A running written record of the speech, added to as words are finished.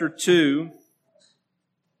2,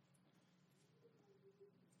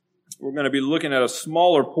 we're going to be looking at a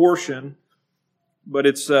smaller portion, but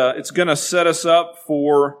it's going to set us up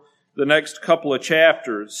for the next couple of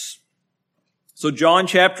chapters. So John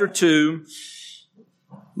chapter 2,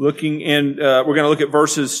 we're going to look at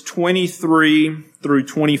verses 23 through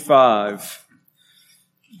 25.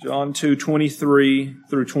 John 2, 23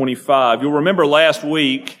 through 25. You'll remember last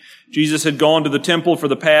week, Jesus had gone to the temple for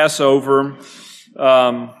the Passover.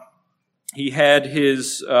 He had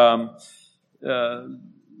his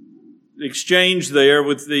exchange there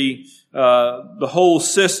with the whole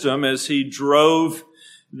system as he drove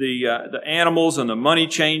the animals and the money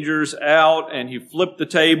changers out, and he flipped the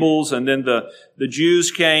tables, and then the Jews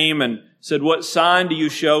came and said, "What sign do you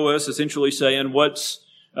show us?" Essentially saying, what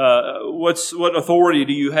authority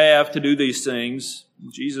do you have to do these things?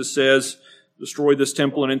 Jesus says, "Destroy this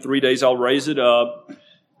temple, and in 3 days I'll raise it up."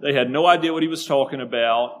 They had no idea what he was talking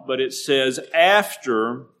about, but it says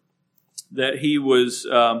after that he was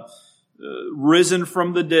risen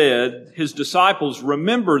from the dead, his disciples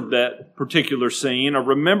remembered that particular scene, or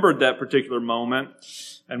remembered that particular moment.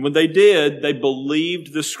 And when they did, they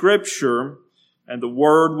believed the Scripture and the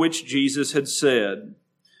word which Jesus had said.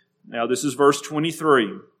 Now, this is verse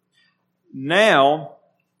 23. Now,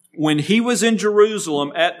 when he was in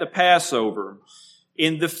Jerusalem at the Passover,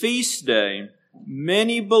 in the feast day,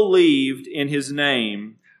 many believed in his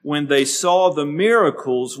name when they saw the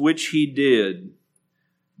miracles which he did.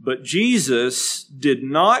 But Jesus did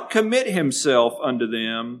not commit himself unto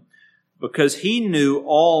them, because he knew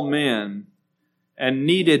all men, and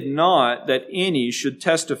needed not that any should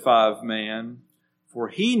testify of man, for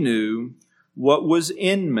he knew what was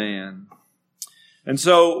in man. And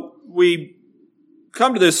so we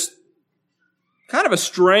come to this kind of a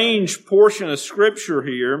strange portion of Scripture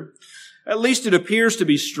here. At least it appears to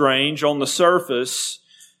be strange on the surface.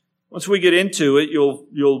 Once we get into it,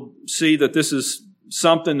 you'll see that this is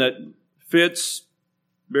something that fits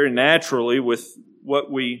very naturally with what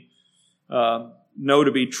we know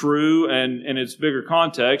to be true, and in its bigger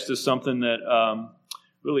context is something that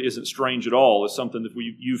really isn't strange at all. It's something that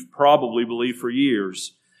you've probably believed for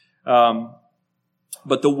years.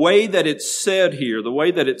 But the way that it's said here, the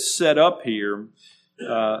way that it's set up here,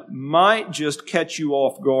 might just catch you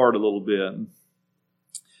off guard a little bit.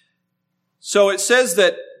 So it says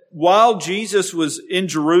that while Jesus was in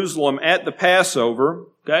Jerusalem at the Passover,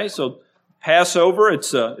 okay, so Passover,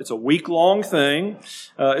 it's a week-long thing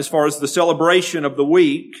as far as the celebration of the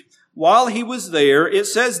week. While he was there, it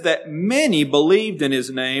says that many believed in his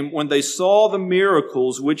name when they saw the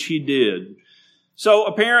miracles which he did. So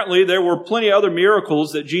apparently there were plenty of other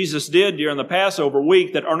miracles that Jesus did during the Passover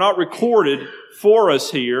week that are not recorded for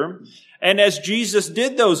us here. And as Jesus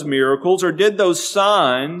did those miracles or did those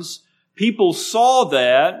signs, people saw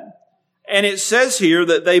that, and it says here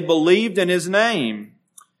that they believed in his name.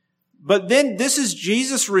 But then this is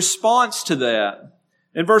Jesus' response to that.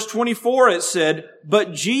 In verse 24 it said,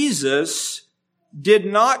 "But Jesus did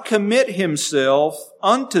not commit himself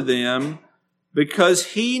unto them, because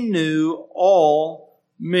he knew all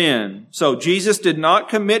men." So Jesus did not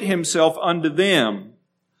commit himself unto them.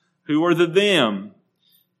 Who are the them?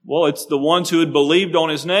 Well, it's the ones who had believed on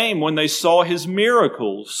his name when they saw his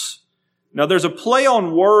miracles. Now there's a play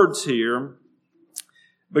on words here,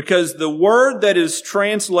 because the word that is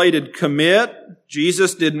translated commit,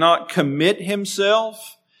 Jesus did not commit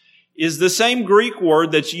himself, is the same Greek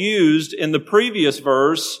word that's used in the previous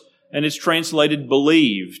verse, and it's translated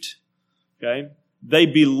believed. Okay? They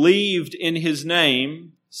believed in his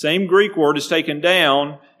name. Same Greek word is taken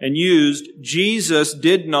down and used. Jesus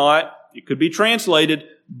did not, it could be translated,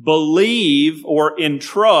 believe or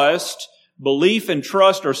entrust. Belief and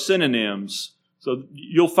trust are synonyms. So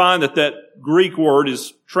you'll find that Greek word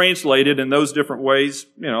is translated in those different ways,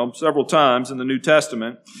 several times in the New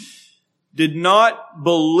Testament. Did not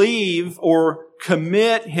believe or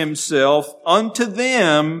commit himself unto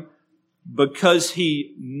them, because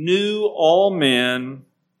he knew all men.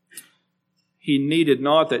 He needed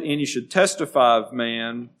not that any should testify of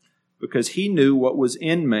man, because he knew what was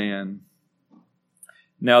in man.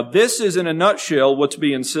 Now this is in a nutshell what's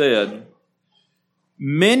being said.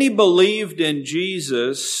 Many believed in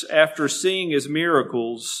Jesus after seeing his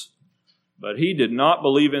miracles, but he did not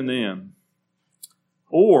believe in them.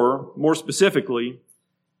 Or, more specifically,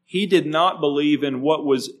 he did not believe in what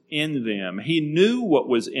was in them. He knew what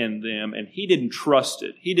was in them, and he didn't trust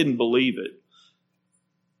it. He didn't believe it.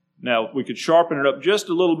 Now, we could sharpen it up just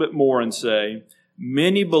a little bit more and say,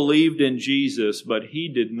 many believed in Jesus, but he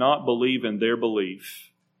did not believe in their belief.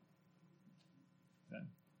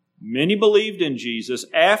 Many believed in Jesus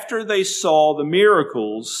after they saw the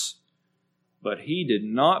miracles, but he did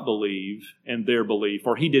not believe in their belief,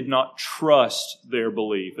 or he did not trust their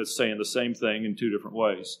belief. It's saying the same thing in two different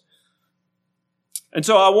ways. And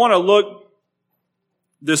so I want to look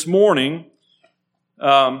this morning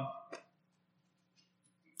at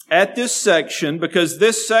this section, because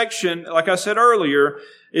this section, like I said earlier,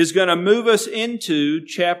 is going to move us into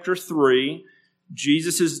chapter 3,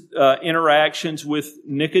 Jesus' interactions with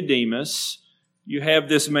Nicodemus. You have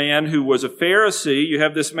this man who was a Pharisee. You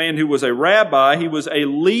have this man who was a rabbi. He was a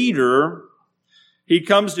leader. He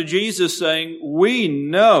comes to Jesus saying, "We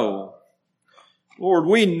know, Lord,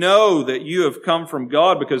 we know that you have come from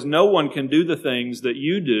God because no one can do the things that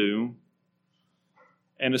you do."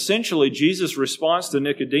 And essentially, Jesus' response to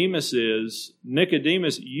Nicodemus is,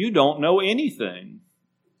 "Nicodemus, you don't know anything.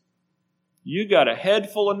 You got a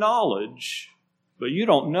head full of knowledge, but you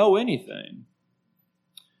don't know anything."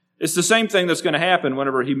 It's the same thing that's going to happen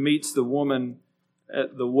whenever he meets the woman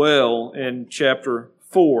at the well in chapter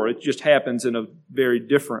 4. It just happens in a very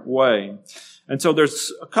different way. And so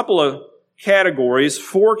there's a couple of categories,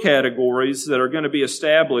 4 categories that are going to be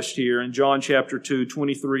established here in John chapter 2,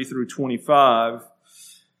 23 through 25.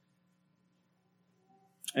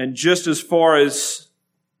 And just as far as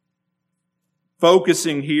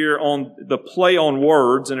focusing here on the play on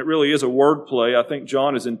words, and it really is a word play, I think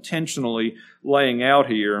John is intentionally laying out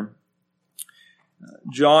here.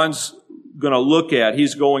 John's going to look at,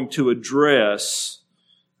 he's going to address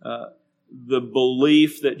the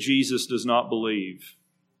belief that Jesus does not believe.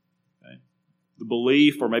 Okay? The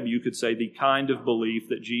belief, or maybe you could say the kind of belief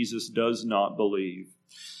that Jesus does not believe.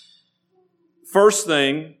 First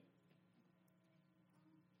thing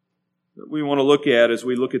that we want to look at as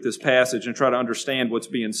we look at this passage and try to understand what's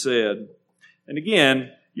being said. And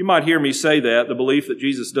again, you might hear me say that, the belief that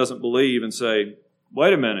Jesus doesn't believe, and say,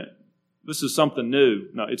 wait a minute, this is something new.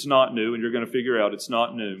 No, it's not new, and you're going to figure out it's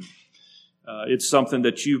not new. It's something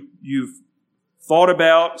that you've thought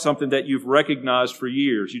about, something that you've recognized for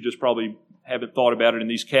years. You just probably haven't thought about it in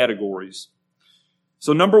these categories.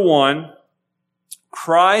 So number 1,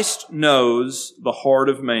 Christ knows the heart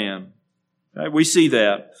of man. Okay, we see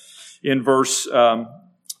that in verse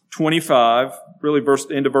 25, really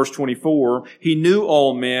into verse 24. He knew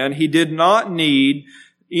all men. He did not need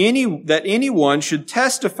that anyone should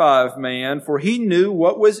testify of man, for he knew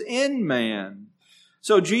what was in man.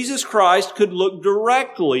 So Jesus Christ could look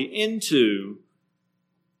directly into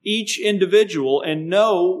each individual and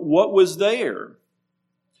know what was there.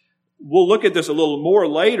 We'll look at this a little more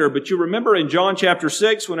later, but you remember in John chapter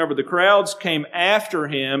 6, whenever the crowds came after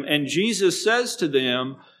him, and Jesus says to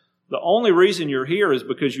them, "The only reason you're here is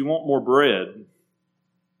because you want more bread."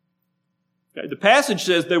 Okay, the passage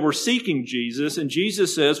says they were seeking Jesus, and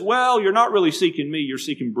Jesus says, "Well, you're not really seeking me, you're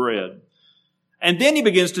seeking bread." And then he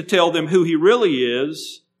begins to tell them who he really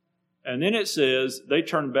is, and then it says they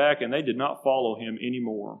turned back and they did not follow him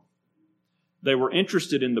anymore. They were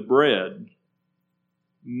interested in the bread,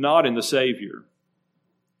 not in the Savior.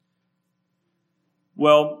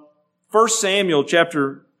 Well, 1 Samuel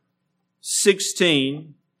chapter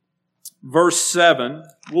 16, verse 7,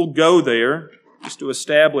 we'll go there just to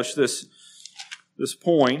establish this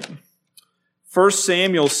point. 1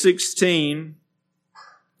 Samuel 16,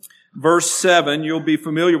 verse 7, you'll be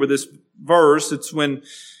familiar with this verse. It's when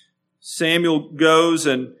Samuel goes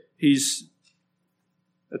and he's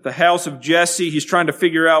at the house of Jesse. He's trying to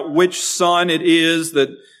figure out which son it is that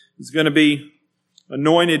is going to be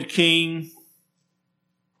anointed king.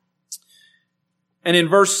 And in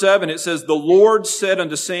verse 7 it says, "The Lord said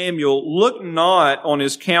unto Samuel, Look not on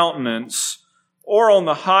his countenance or on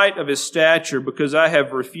the height of his stature, because I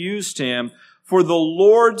have refused him. For the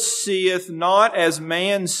Lord seeth not as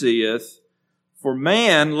man seeth, for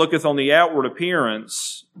man looketh on the outward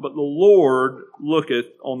appearance, but the Lord looketh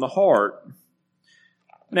on the heart."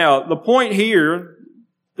 Now, the point here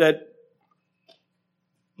that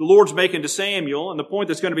the Lord's making to Samuel, and the point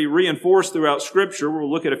that's going to be reinforced throughout Scripture, we'll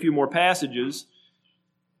look at a few more passages,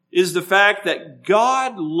 is the fact that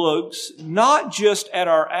God looks not just at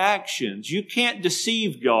our actions. You can't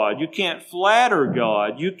deceive God. You can't flatter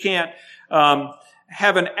God. You can't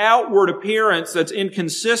have an outward appearance that's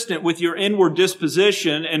inconsistent with your inward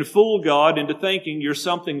disposition and fool God into thinking you're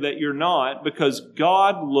something that you're not, because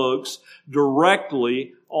God looks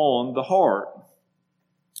directly on the heart.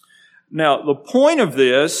 Now, the point of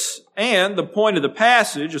this, and the point of the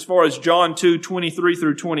passage, as far as John 2, 23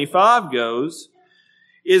 through 25 goes,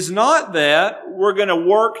 is not that we're going to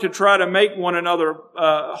work to try to make one another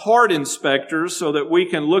heart inspectors so that we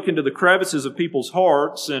can look into the crevices of people's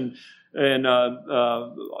hearts and and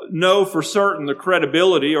know for certain the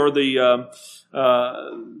credibility or the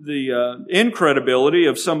incredibility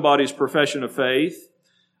of somebody's profession of faith.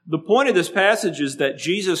 The point of this passage is that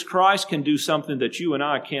Jesus Christ can do something that you and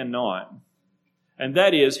I cannot. And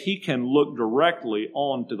that is, He can look directly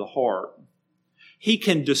onto the heart. He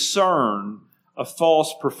can discern a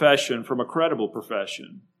false profession from a credible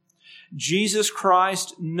profession. Jesus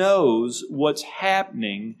Christ knows what's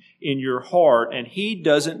happening in your heart, and He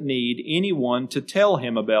doesn't need anyone to tell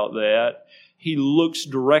Him about that. He looks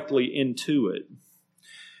directly into it.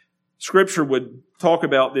 Scripture would talk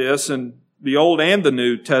about this in the Old and the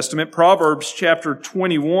New Testament. Proverbs chapter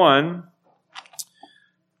 21.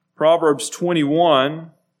 Proverbs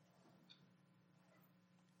 21.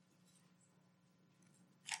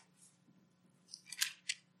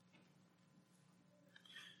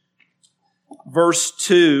 Verse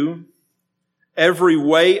 2, every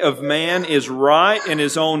way of man is right in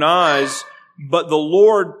his own eyes, but the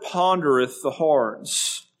Lord pondereth the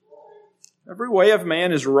hearts. Every way of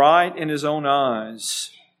man is right in his own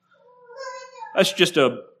eyes. That's just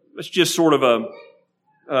sort of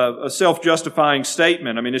a self-justifying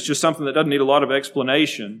statement. I mean, it's just something that doesn't need a lot of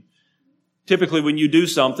explanation. Typically, when you do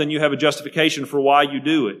something, you have a justification for why you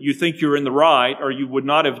do it. You think you're in the right, or you would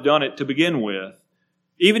not have done it to begin with.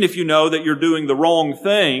 Even if you know that you're doing the wrong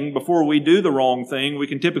thing, before we do the wrong thing, we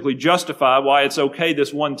can typically justify why it's okay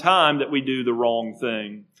this one time that we do the wrong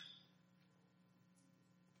thing.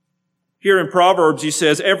 Here in Proverbs, he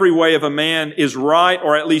says, every way of a man is right,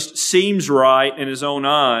 or at least seems right in his own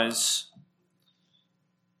eyes.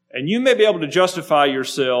 And you may be able to justify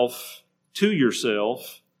yourself to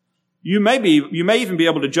yourself. You may even be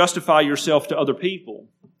able to justify yourself to other people.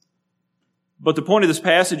 But the point of this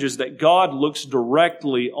passage is that God looks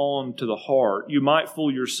directly onto the heart. You might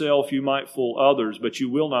fool yourself, you might fool others, but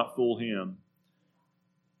you will not fool Him.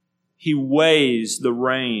 He weighs the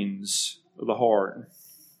reins of the heart.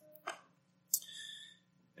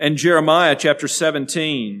 And Jeremiah chapter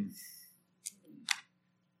 17.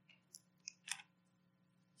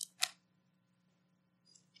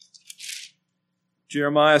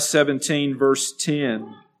 Jeremiah 17, verse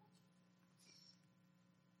 10.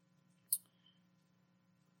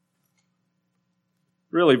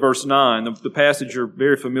 Really, verse 9, the passage you're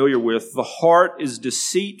very familiar with. The heart is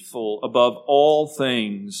deceitful above all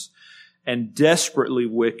things and desperately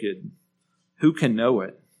wicked. Who can know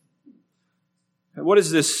it? What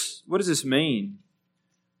does this mean?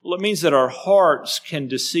 Well, it means that our hearts can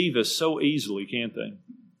deceive us so easily, can't they?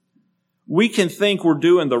 We can think we're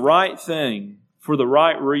doing the right thing for the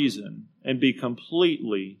right reason and be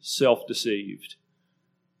completely self-deceived.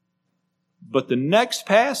 But the next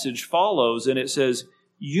passage follows and it says,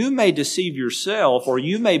 you may deceive yourself, or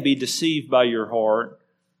you may be deceived by your heart.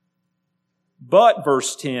 But,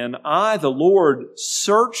 verse 10, I, the Lord,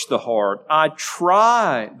 search the heart. I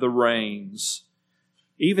try the reins,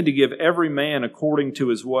 even to give every man according to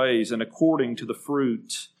his ways and according to the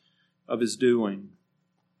fruit of his doing.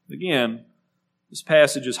 Again, this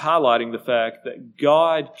passage is highlighting the fact that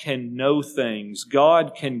God can know things.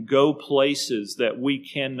 God can go places that we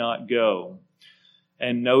cannot go,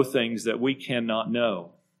 and know things that we cannot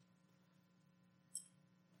know.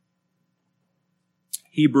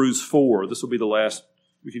 Hebrews 4, this will be the last.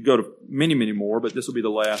 We could go to many, many more, but this will be the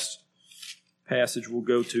last passage we'll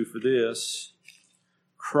go to for this.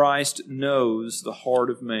 Christ knows the heart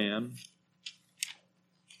of man.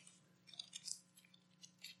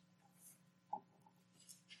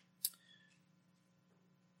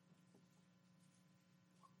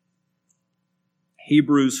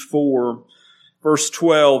 Hebrews 4, verse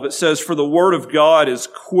 12, it says, for the word of God is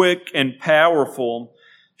quick and powerful,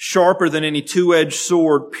 sharper than any two-edged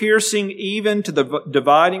sword, piercing even to the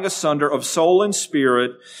dividing asunder of soul and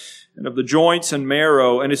spirit, and of the joints and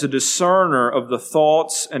marrow, and is a discerner of the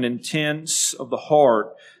thoughts and intents of the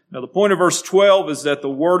heart. Now, the point of verse 12 is that the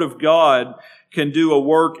Word of God can do a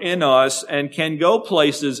work in us and can go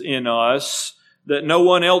places in us that no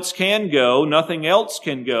one else can go, nothing else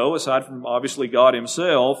can go, aside from obviously God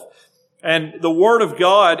Himself. And the Word of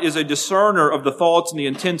God is a discerner of the thoughts and the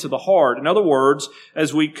intents of the heart. In other words,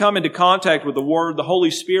 as we come into contact with the Word, the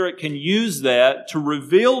Holy Spirit can use that to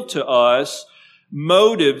reveal to us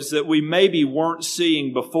motives that we maybe weren't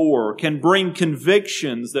seeing before, can bring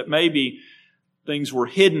convictions that maybe things were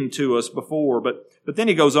hidden to us before. But then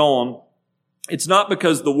he goes on, it's not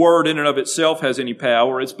because the Word in and of itself has any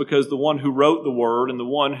power. It's because the one who wrote the Word and the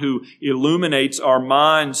one who illuminates our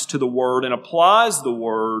minds to the Word and applies the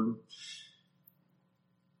Word.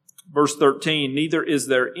 Verse 13, neither is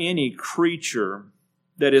there any creature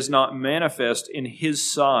that is not manifest in His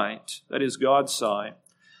sight, that is God's sight.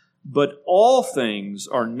 but all things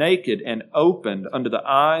are naked and opened under the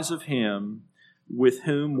eyes of Him with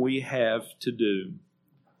whom we have to do.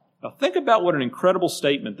 Now think about what an incredible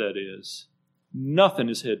statement that is. Nothing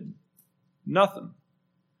is hidden. Nothing.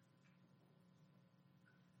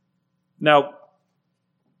 Now,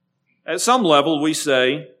 at some level we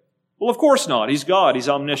say, well, of course not. He's God. He's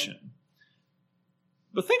omniscient.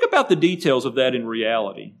 But think about the details of that in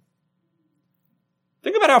reality.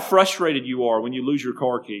 Think about how frustrated you are when you lose your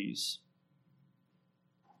car keys.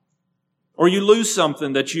 Or you lose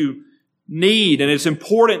something that you need and it's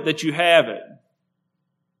important that you have it.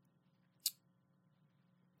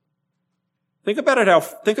 Think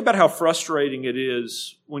about how frustrating it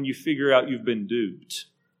is when you figure out you've been duped.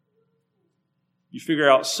 You figure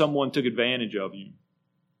out someone took advantage of you.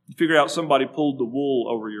 You figure out somebody pulled the wool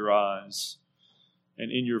over your eyes.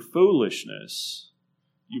 And in your foolishness,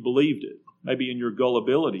 you believed it. Maybe in your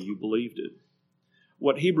gullibility, you believed it.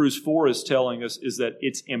 What Hebrews 4 is telling us is that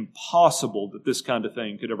it's impossible that this kind of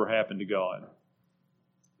thing could ever happen to God.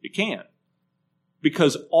 It can't.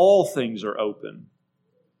 Because all things are open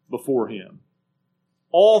before Him.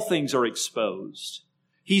 All things are exposed.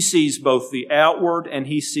 He sees both the outward and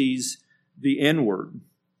He sees the inward.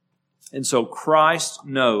 And so Christ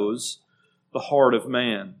knows the heart of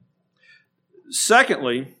man.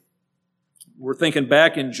 Secondly, we're thinking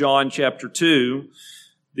back in John chapter 2,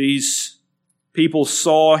 these people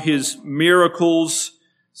saw His miracles.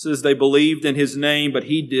 It says they believed in His name, but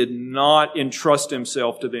He did not entrust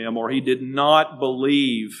Himself to them, or He did not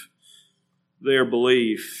believe their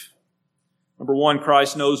belief. Number one,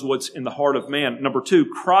 Christ knows what's in the heart of man. Number two,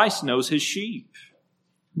 Christ knows His sheep.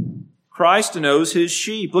 Christ knows His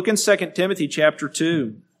sheep. Look in 2 Timothy chapter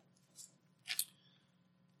 2.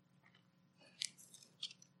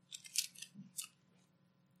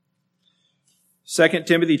 2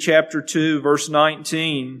 Timothy chapter 2, verse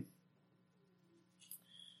 19.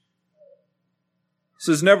 It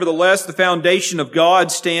says, "Nevertheless, the foundation of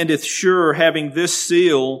God standeth sure, having this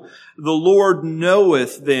seal, the Lord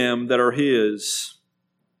knoweth them that are His."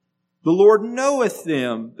 The Lord knoweth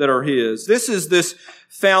them that are His. This is this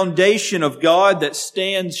foundation of God that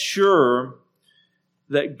stands sure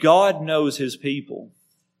that God knows His people.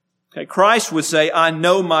 Okay, Christ would say, "I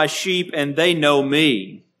know my sheep and they know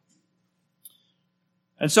me."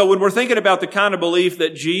 And so when we're thinking about the kind of belief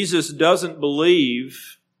that Jesus doesn't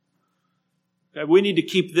believe, okay, we need to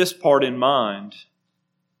keep this part in mind.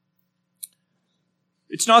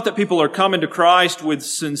 It's not that people are coming to Christ with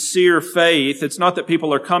sincere faith. It's not that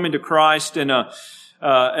people are coming to Christ in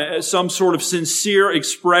some sort of sincere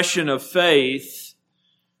expression of faith.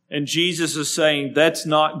 And Jesus is saying, that's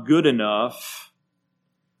not good enough.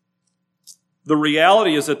 The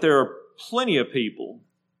reality is that there are plenty of people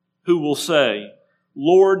who will say,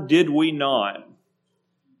 "Lord, did we not?"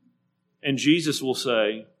 And Jesus will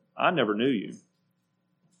say, "I never knew you."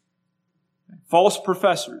 False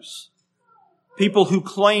professors. People who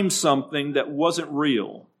claim something that wasn't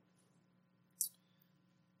real.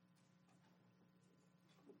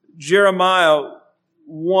 Jeremiah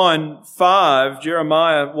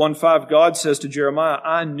 1:5, God says to Jeremiah,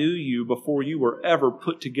 "I knew you before you were ever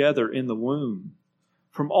put together in the womb.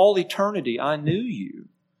 From all eternity, I knew you."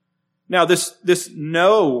 Now, this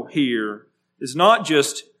know here is not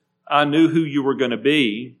just, I knew who you were going to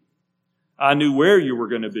be. I knew where you were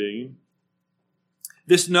going to be.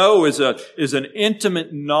 This know is an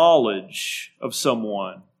intimate knowledge of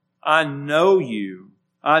someone. I know you.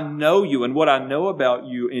 I know you, and what I know about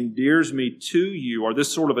you endears me to you, or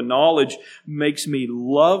this sort of a knowledge makes me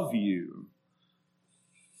love you.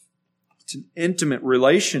 It's an intimate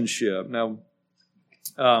relationship. Now,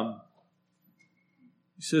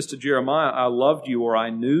 he says to Jeremiah, "I loved you," or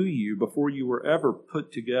 "I knew you before you were ever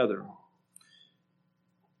put together."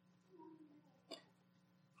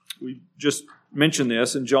 We just mentioned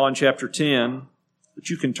this in John chapter 10,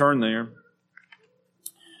 but you can turn there.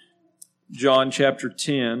 John chapter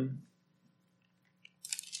 10.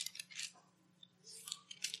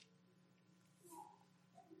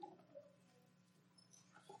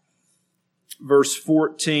 Verse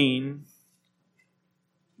 14.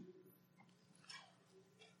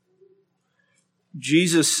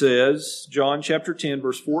 Jesus says, John chapter 10,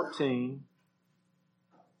 verse 14,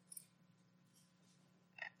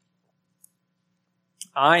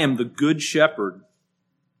 "I am the good shepherd,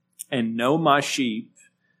 and know my sheep,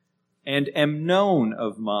 and am known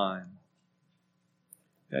of mine."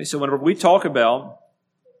 Okay, so whenever we talk about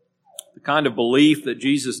the kind of belief that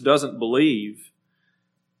Jesus doesn't believe,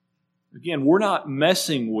 again, we're not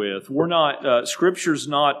messing with, Scripture's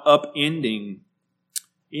not upending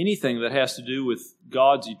anything that has to do with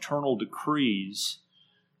God's eternal decrees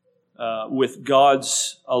with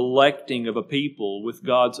God's electing of a people, with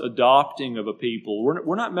God's adopting of a people.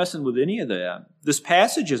 We're not messing with any of that. This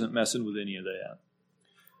passage isn't messing with any of that.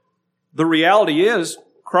 The reality is,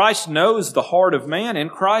 Christ knows the heart of man, and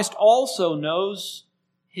Christ also knows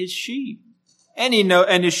His sheep. And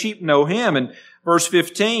His sheep know Him. And verse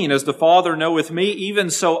 15, as the Father knoweth me, even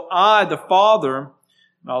so I, the Father,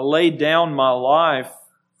 I'll lay down my life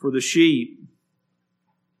for the sheep.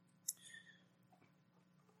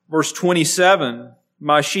 Verse 27,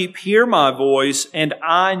 my sheep hear my voice, and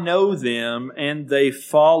I know them, and they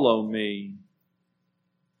follow me.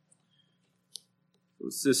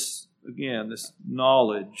 It's this, again, this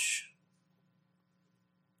knowledge.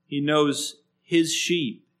 He knows His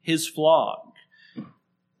sheep, His flock.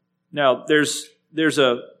 Now, there's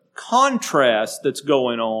a contrast that's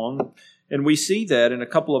going on, and we see that in a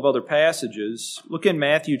couple of other passages. Look in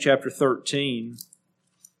Matthew chapter 13.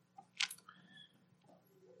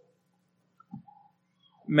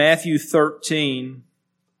 Matthew 13,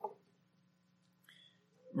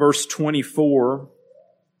 verse 24.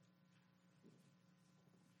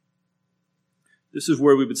 This is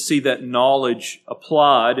where we would see that knowledge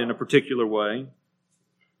applied in a particular way.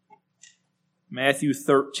 Matthew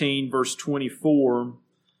 13, verse 24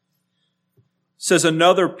 says,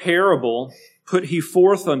 another parable put he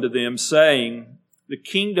forth unto them, saying, the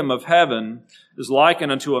kingdom of heaven is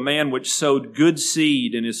likened unto a man which sowed good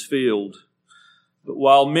seed in his field. But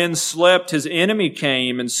while men slept, his enemy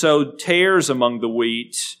came and sowed tares among the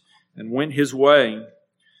wheat and went his way.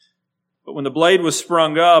 But when the blade was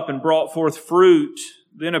sprung up and brought forth fruit,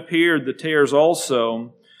 then appeared the tares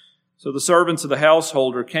also. So the servants of the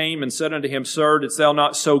householder came and said unto him, Sir, didst thou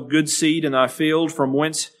not sow good seed in thy field? From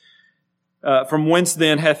whence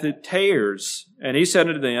then hath it tares? And he said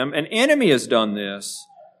unto them, An enemy has done this.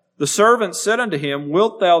 The servants said unto him,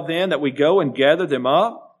 Wilt thou then that we go and gather them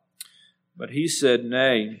up? But he said,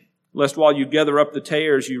 Nay, lest while you gather up the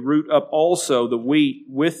tares, you root up also the wheat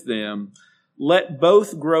with them. Let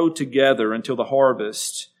both grow together until the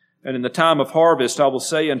harvest. And in the time of harvest I will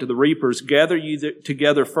say unto the reapers, Gather ye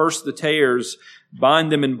together first the tares,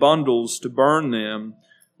 bind them in bundles to burn them,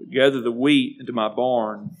 but gather the wheat into my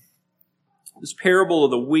barn. This parable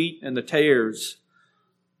of the wheat and the tares.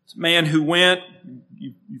 This man who went,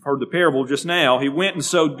 you've heard the parable just now, he went and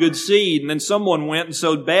sowed good seed, and then someone went and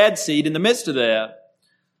sowed bad seed in the midst of that.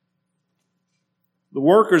 The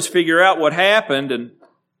workers figure out what happened, and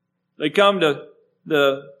they come to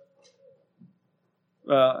the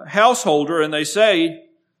householder and they say,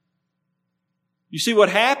 you see what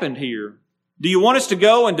happened here? Do you want us to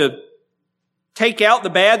go and to take out the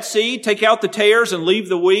bad seed, take out the tares and leave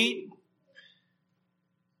the wheat?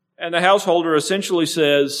 And the householder essentially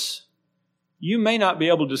says, you may not be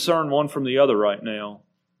able to discern one from the other right now,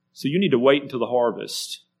 so you need to wait until the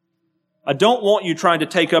harvest. I don't want you trying to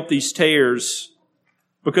take up these tares,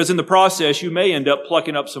 because in the process you may end up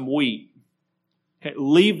plucking up some wheat. Okay,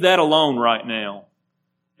 leave that alone right now.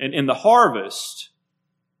 And in the harvest,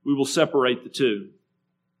 we will separate the two.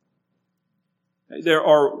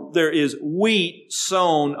 There is wheat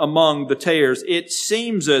sown among the tares. It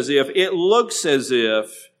seems as if, it looks as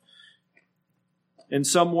if, in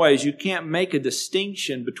some ways, you can't make a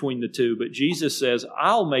distinction between the two, but Jesus says,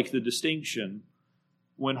 I'll make the distinction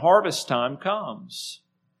when harvest time comes.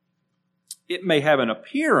 It may have an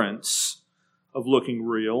appearance of looking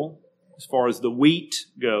real as far as the wheat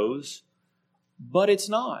goes, but it's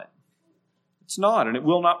not. It's not, and it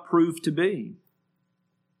will not prove to be.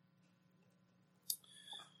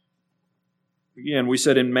 Again, we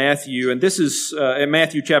said in Matthew, and this is in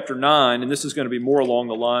Matthew chapter 9, and this is going to be more along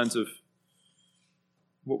the lines of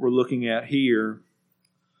what we're looking at here.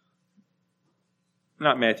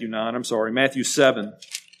 Not Matthew 9, I'm sorry, Matthew 7.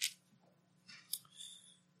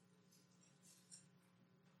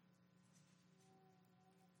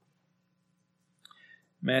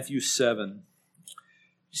 Matthew 7.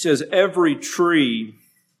 He says, every tree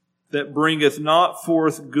that bringeth not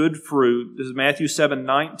forth good fruit, this is Matthew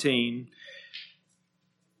 7:19.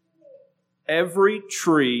 Every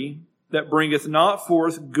tree that bringeth not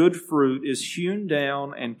forth good fruit is hewn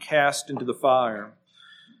down and cast into the fire.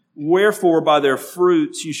 Wherefore by their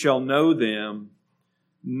fruits ye shall know them.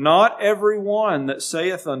 Not every one that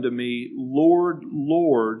saith unto me, Lord,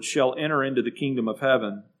 Lord, shall enter into the kingdom of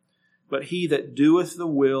heaven, but he that doeth the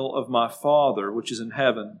will of my Father which is in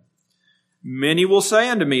heaven. Many will say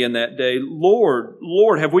unto me in that day, Lord,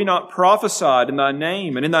 Lord, have we not prophesied in thy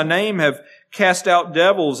name, and in thy name have cast out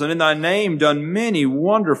devils, and in thy name done many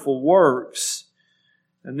wonderful works?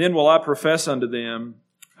 And then will I profess unto them,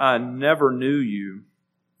 I never knew you.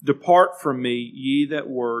 Depart from me, ye that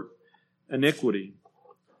work iniquity.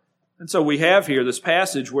 And so we have here this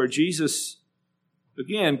passage where Jesus,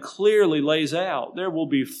 again, clearly lays out there will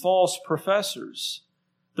be false professors.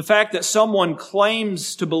 The fact that someone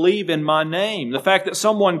claims to believe in my name, the fact that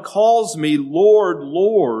someone calls me Lord,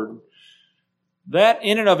 Lord, that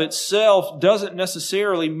in and of itself doesn't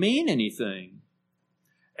necessarily mean anything.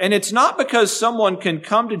 And it's not because someone can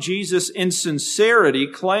come to Jesus in sincerity,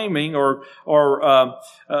 claiming or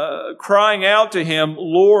crying out to Him,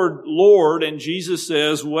 Lord, Lord, and Jesus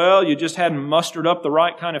says, well, you just hadn't mustered up the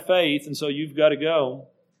right kind of faith, and so you've got to go.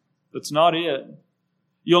 That's not it.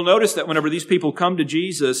 You'll notice that whenever these people come to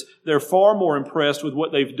Jesus, they're far more impressed with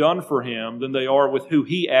what they've done for Him than they are with who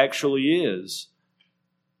He actually is.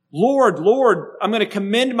 Lord, Lord, I'm going to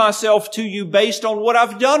commend myself to you based on what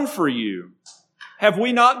I've done for you. Have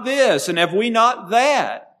we not this and have we not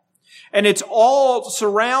that? And it's all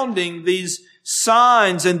surrounding these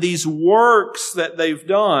signs and these works that they've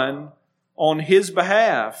done on His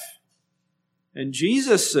behalf. And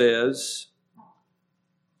Jesus says,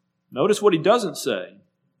 notice what He doesn't say.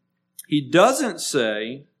 He doesn't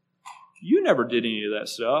say, you never did any of that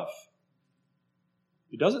stuff.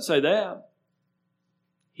 He doesn't say that.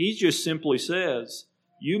 He just simply says,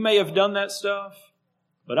 you may have done that stuff,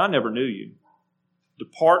 but I never knew you.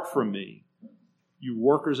 Depart from me, you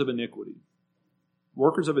workers of iniquity.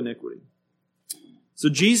 Workers of iniquity. So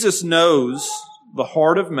Jesus knows the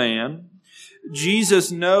heart of man.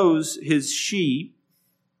 Jesus knows His sheep.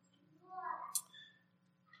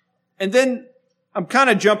 And then I'm kind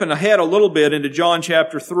of jumping ahead a little bit into John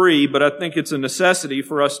chapter 3, but I think it's a necessity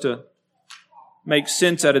for us to make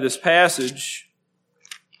sense out of this passage.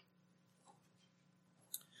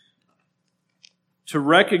 To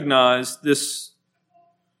recognize this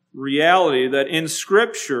reality that in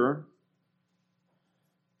Scripture,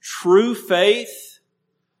 true faith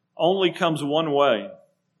only comes one way.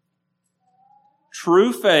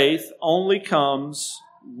 True faith only comes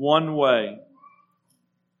one way.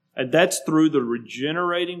 And that's through the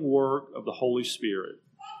regenerating work of the Holy Spirit.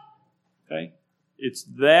 Okay? It's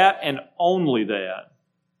that and only that.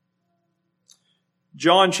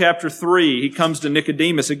 John chapter 3, he comes to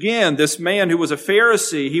Nicodemus. Again, this man who was a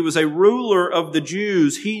Pharisee, he was a ruler of the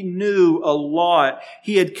Jews. He knew a lot.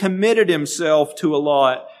 He had committed himself to a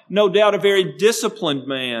lot. No doubt a very disciplined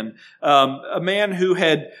man, a man who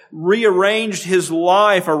had rearranged his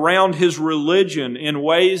life around his religion in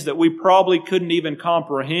ways that we probably couldn't even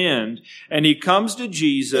comprehend. And he comes to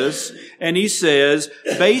Jesus and he says,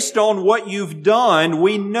 based on what you've done,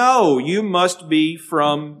 we know you must be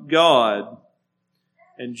from God.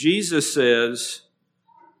 And Jesus says,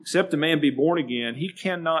 except a man be born again, he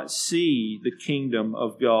cannot see the kingdom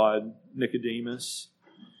of God, Nicodemus.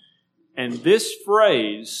 And this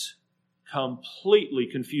phrase completely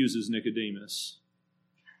confuses Nicodemus.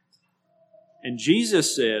 And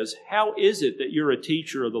Jesus says, how is it that you're a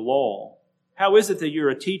teacher of the law? How is it that you're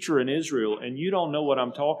a teacher in Israel and you don't know what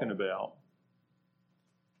I'm talking about?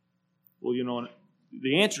 Well, you know,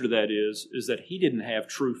 the answer to that is that he didn't have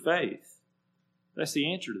true faith. That's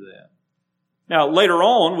the answer to that. Now, later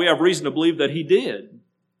on, we have reason to believe that he did,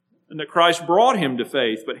 and that Christ brought him to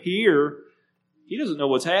faith. But here, he doesn't know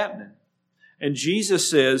what's happening. And Jesus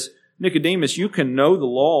says, Nicodemus, you can know the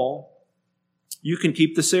law. You can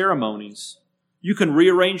keep the ceremonies. You can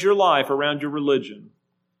rearrange your life around your religion.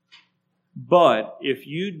 But if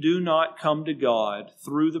you do not come to God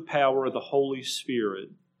through the power of the Holy Spirit,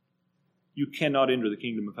 you cannot enter the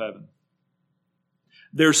kingdom of heaven.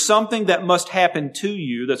 There's something that must happen to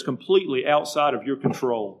you that's completely outside of your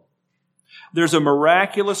control. There's a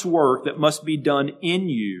miraculous work that must be done in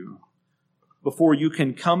you before you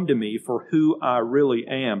can come to me for who I really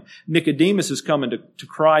am. Nicodemus is coming to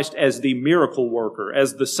Christ as the miracle worker,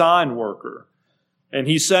 as the sign worker. And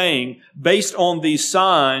he's saying, based on these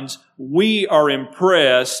signs, we are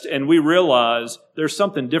impressed and we realize there's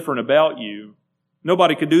something different about you.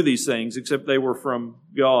 Nobody could do these things except they were from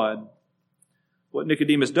God. What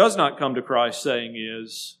Nicodemus does not come to Christ saying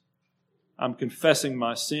is, I'm confessing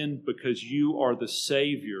my sin because you are the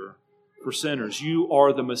Savior for sinners. You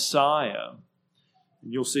are the Messiah.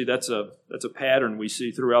 And you'll see that's a pattern we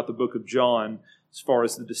see throughout the book of John as far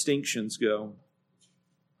as the distinctions go.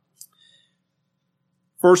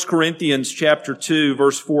 1 Corinthians chapter 2,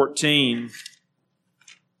 verse 14.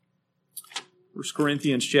 1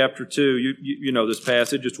 Corinthians chapter 2, you know this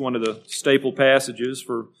passage. It's one of the staple passages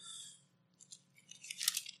for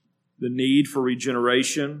the need for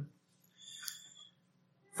regeneration.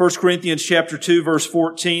 1 Corinthians chapter 2, verse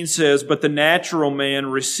 14 says, but the natural man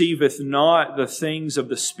receiveth not the things of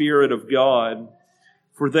the Spirit of God,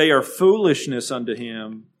 for they are foolishness unto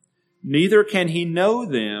him, neither can he know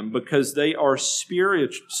them because they are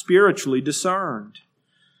spiritually discerned.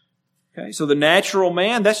 Okay, so the natural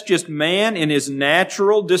man, that's just man in his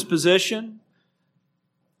natural disposition,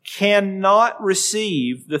 cannot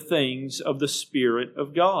receive the things of the Spirit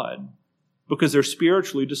of God because they're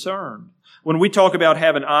spiritually discerned. When we talk about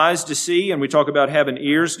having eyes to see and we talk about having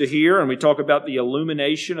ears to hear and we talk about the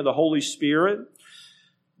illumination of the Holy Spirit,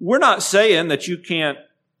 we're not saying that you can't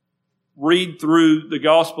read through the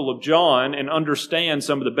Gospel of John and understand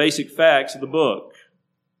some of the basic facts of the book.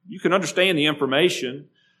 You can understand the information.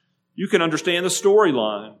 You can understand the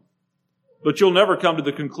storyline. But you'll never come to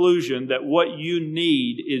the conclusion that what you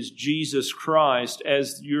need is Jesus Christ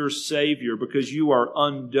as your Savior because you are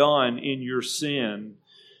undone in your sin.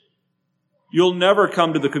 You'll never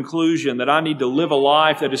come to the conclusion that I need to live a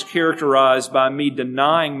life that is characterized by me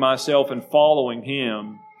denying myself and following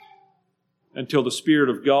Him until the Spirit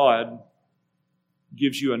of God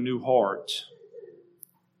gives you a new heart.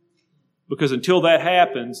 Because until that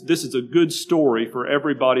happens, this is a good story for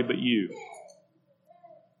everybody but you.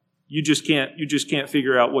 You just can't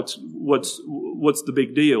figure out what's the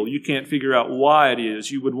big deal. You can't figure out why it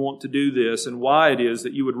is you would want to do this and why it is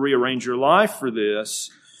that you would rearrange your life for this.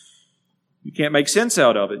 You can't make sense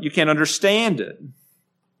out of it. You can't understand it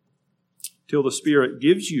till the Spirit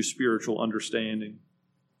gives you spiritual understanding.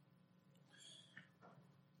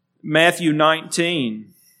 Matthew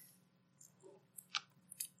 19.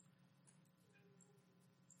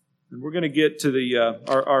 And we're going to get to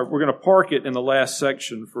we're going to park it in the last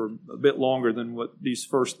section for a bit longer than what these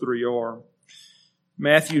first three are.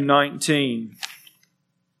 Matthew 19.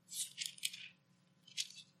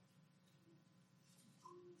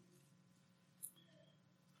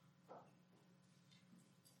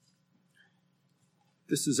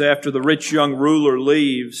 This is after the rich young ruler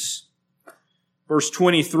leaves. Verse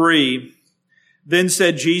 23, Then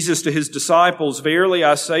said Jesus to His disciples, Verily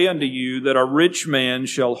I say unto you that a rich man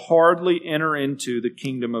shall hardly enter into the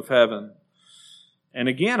kingdom of heaven. And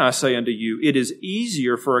again I say unto you, it is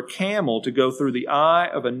easier for a camel to go through the eye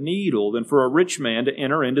of a needle than for a rich man to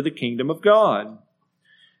enter into the kingdom of God.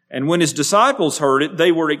 And when His disciples heard it,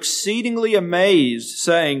 they were exceedingly amazed,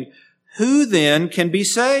 saying, Who then can be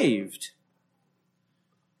saved?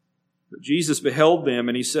 But Jesus beheld them,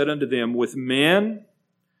 and He said unto them, With men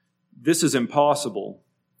this is impossible,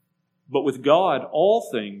 but with God all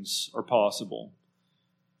things are possible.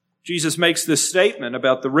 Jesus makes this statement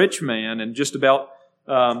about the rich man and just about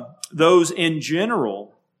those in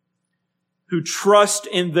general who trust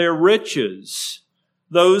in their riches,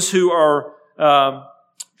 those who are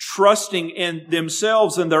trusting in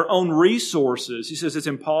themselves and their own resources. He says it's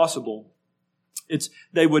impossible.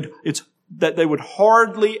 That they would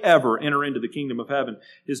hardly ever enter into the kingdom of heaven.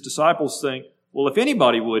 His disciples think, well, if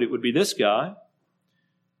anybody would, it would be this guy.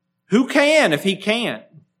 Who can if he can't?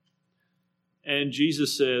 And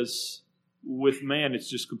Jesus says, with man, it's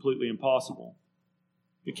just completely impossible.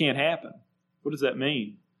 It can't happen. What does that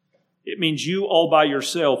mean? It means you all by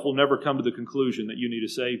yourself will never come to the conclusion that you need a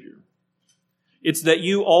Savior. It's that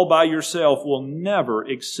you all by yourself will never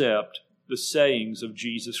accept the sayings of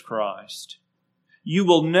Jesus Christ. You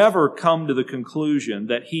will never come to the conclusion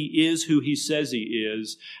that He is who He says He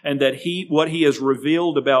is and that what He has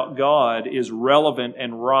revealed about God is relevant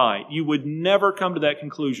and right. You would never come to that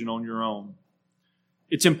conclusion on your own.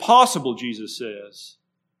 It's impossible, Jesus says.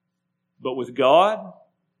 But with God,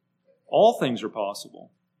 all things are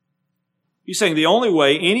possible. He's saying the only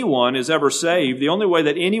way anyone is ever saved, the only way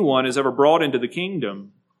that anyone is ever brought into the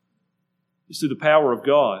kingdom is through the power of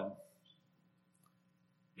God.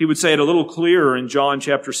 He would say it a little clearer in John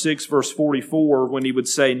chapter 6, verse 44, when He would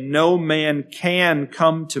say, No man can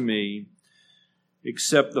come to me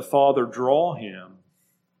except the Father draw him.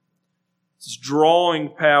 It's drawing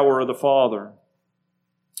power of the Father,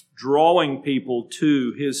 drawing people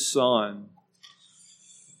to His Son.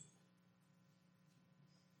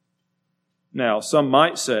 Now, some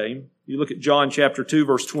might say, you look at John chapter 2,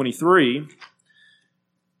 verse 23,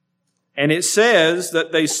 and it says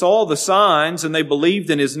that they saw the signs and they believed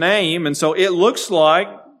in His name. And so it looks like,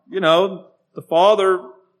 the Father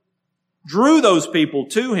drew those people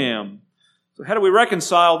to Him. So how do we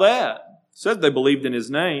reconcile that? It said they believed in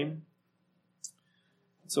His name.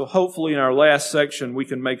 So hopefully in our last section we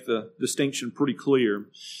can make the distinction pretty clear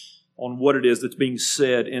on what it is that's being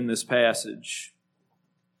said in this passage.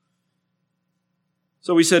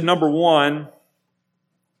 So we said, number one,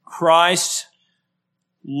 Christ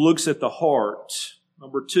looks at the heart.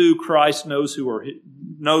 Number two, Christ knows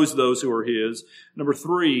those who are His. Number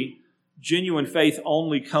three, genuine faith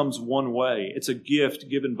only comes one way. It's a gift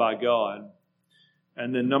given by God.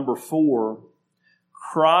 And then number four,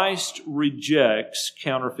 Christ rejects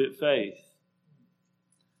counterfeit faith.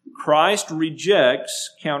 Christ rejects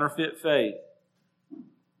counterfeit faith.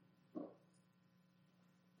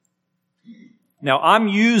 Now, I'm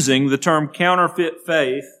using the term counterfeit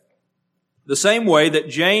faith the same way that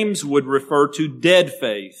James would refer to dead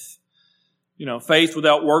faith. Faith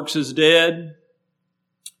without works is dead.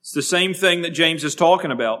 It's the same thing that James is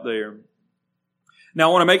talking about there. Now,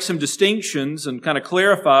 I want to make some distinctions and kind of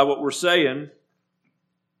clarify what we're saying.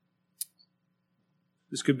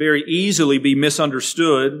 This could very easily be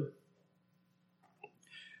misunderstood.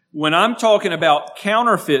 When I'm talking about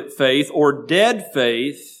counterfeit faith or dead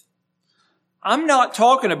faith, I'm not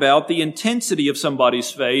talking about the intensity of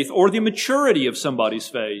somebody's faith or the maturity of somebody's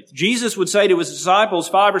faith. Jesus would say to His disciples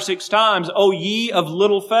 5 or 6 times, "O ye of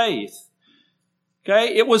little faith."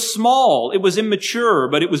 Okay? It was small, it was immature,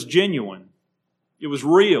 but it was genuine. It was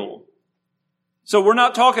real. So we're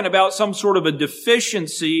not talking about some sort of a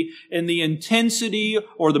deficiency in the intensity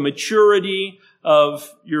or the maturity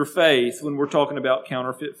of your faith when we're talking about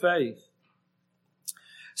counterfeit faith.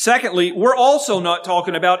 Secondly, we're also not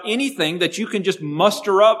talking about anything that you can just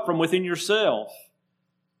muster up from within yourself.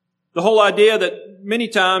 The whole idea that many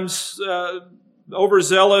times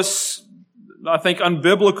overzealous, I think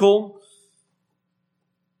unbiblical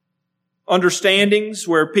understandings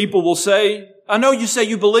where people will say, "I know you say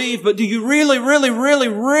you believe, but do you really, really, really,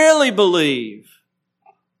 really believe?"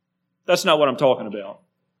 That's not what I'm talking about.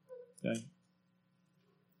 Okay?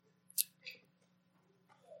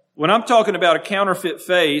 When I'm talking about a counterfeit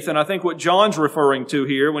faith, and I think what John's referring to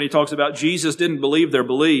here when he talks about Jesus didn't believe their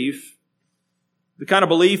belief, the kind of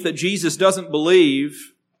belief that Jesus doesn't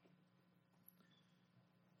believe,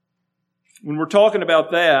 when we're talking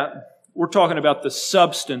about that, we're talking about the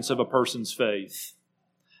substance of a person's faith.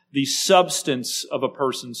 The substance of a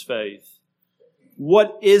person's faith.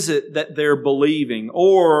 What is it that they're believing?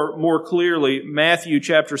 Or, more clearly, Matthew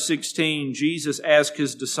chapter 16, Jesus asked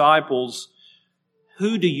His disciples,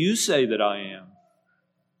 "Who do you say that I am?"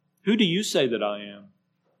 Who do you say that I am?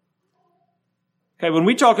 Okay, when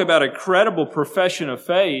we talk about a credible profession of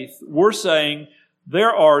faith, we're saying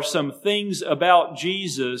there are some things about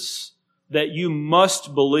Jesus that you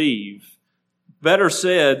must believe. Better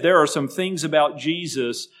said, there are some things about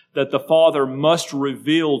Jesus that the Father must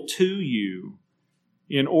reveal to you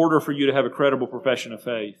in order for you to have a credible profession of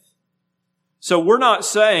faith. So we're not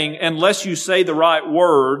saying, unless you say the right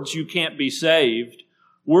words, you can't be saved.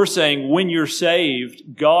 We're saying when you're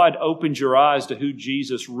saved, God opens your eyes to who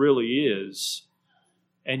Jesus really is.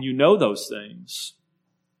 And you know those things.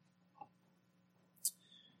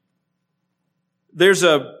 There's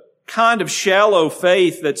a kind of shallow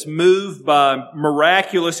faith that's moved by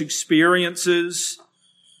miraculous experiences.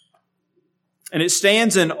 And it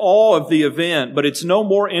stands in awe of the event, but it's no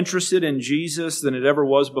more interested in Jesus than it ever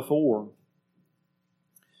was before.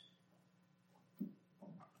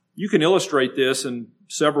 You can illustrate this in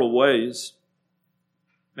several ways.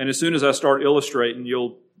 And as soon as I start illustrating,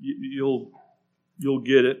 you'll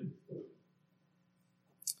get it.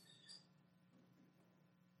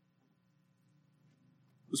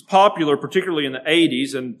 It was popular, particularly in the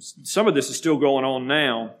 80s, and some of this is still going on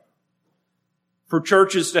now, for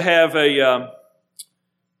churches to have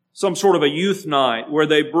some sort of a youth night where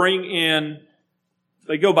they bring in,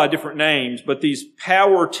 they go by different names, but these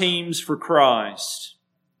power teams for Christ.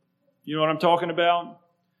 You know what I'm talking about?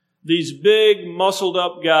 These big, muscled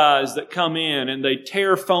up guys that come in and they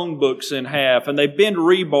tear phone books in half and they bend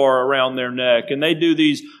rebar around their neck and they do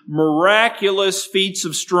these miraculous feats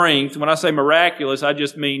of strength. When I say miraculous, I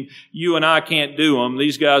just mean you and I can't do them.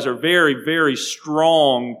 These guys are very, very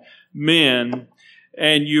strong men.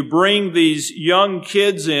 And you bring these young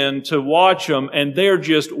kids in to watch them and they're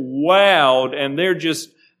just wowed and they're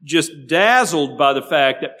just dazzled by the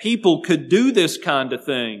fact that people could do this kind of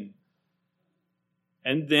thing.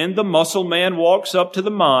 And then the muscle man walks up to the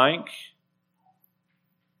mic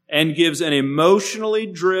and gives an emotionally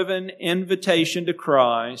driven invitation to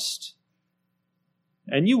Christ.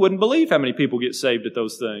 And you wouldn't believe how many people get saved at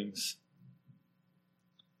those things.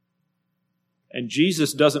 And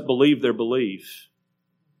Jesus doesn't believe their belief.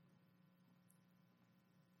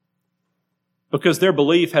 Because their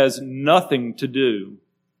belief has nothing to do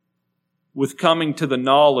with coming to the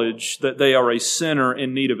knowledge that they are a sinner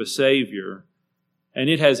in need of a Savior. And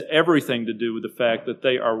it has everything to do with the fact that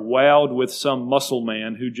they are wowed with some muscle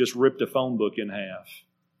man who just ripped a phone book in half.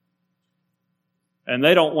 And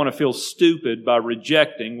they don't want to feel stupid by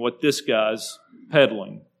rejecting what this guy's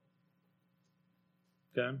peddling.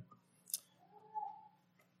 Okay?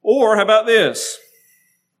 Or how about this?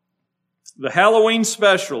 The Halloween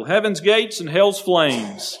special, Heaven's Gates and Hell's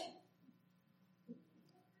Flames.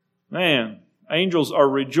 Man, angels are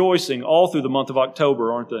rejoicing all through the month of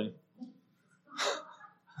October, aren't they?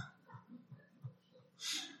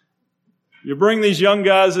 You bring these young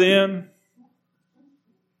guys in,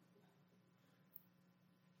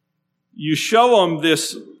 you show them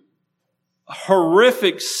this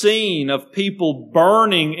horrific scene of people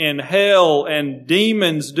burning in hell and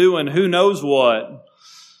demons doing who knows what.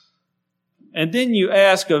 And then you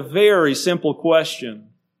ask a very simple question.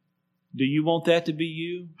 Do you want that to be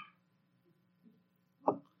you?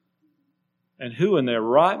 And who in their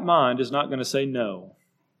right mind is not going to say no?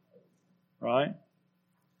 Right?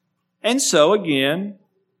 And so again,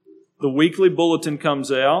 the weekly bulletin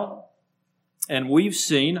comes out, and we've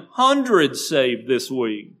seen hundreds saved this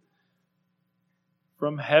week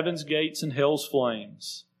from heaven's gates and hell's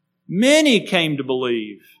flames. Many came to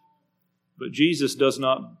believe, but Jesus does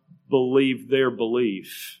not believe their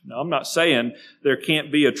belief. Now, I'm not saying there can't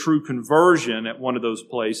be a true conversion at one of those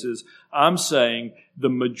places. I'm saying the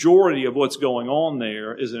majority of what's going on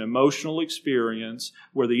there is an emotional experience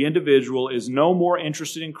where the individual is no more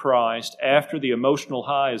interested in Christ after the emotional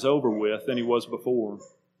high is over with than he was before.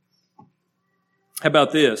 How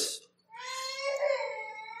about this?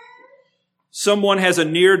 Someone has a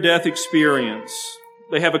near-death experience.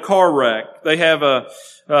 They have a car wreck. They have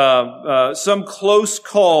some close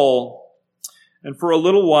call. And for a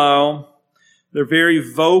little while, they're very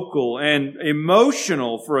vocal and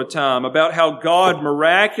emotional for a time about how God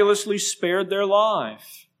miraculously spared their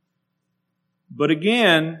life. But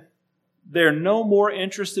again, they're no more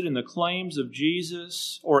interested in the claims of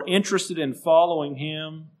Jesus or interested in following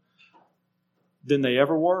Him than they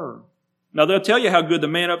ever were. Now, they'll tell you how good the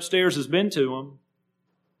man upstairs has been to them,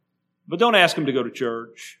 but don't ask him to go to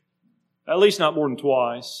church, at least not more than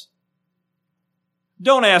twice.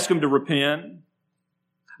 Don't ask them to repent.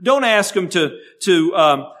 Don't ask them to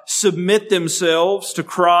submit themselves to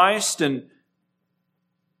Christ, and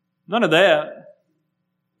none of that.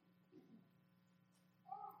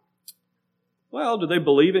 Well, do they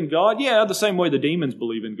believe in God? Yeah, the same way the demons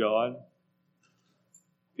believe in God.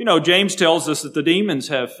 You know, James tells us that the demons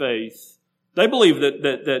have faith. They believe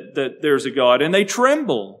that there's a God, and they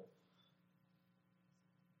tremble.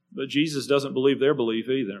 But Jesus doesn't believe their belief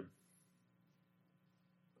either.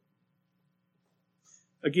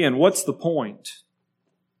 Again, what's the point?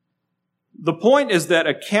 The point is that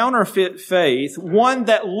a counterfeit faith, one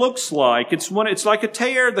that looks like, it's like a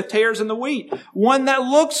tear, the tares in the wheat. One that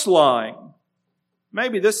looks like,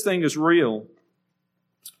 maybe this thing is real.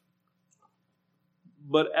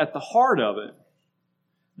 But at the heart of it,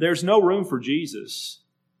 there's no room for Jesus.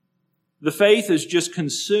 The faith is just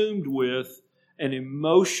consumed with an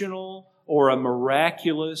emotional or a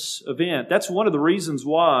miraculous event. That's one of the reasons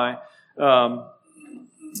why, and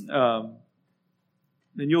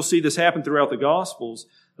you'll see this happen throughout the Gospels,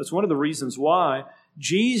 that's one of the reasons why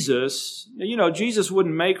Jesus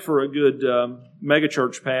wouldn't make for a good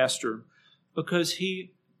megachurch pastor, because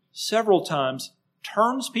he several times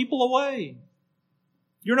turns people away.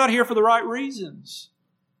 You're not here for the right reasons.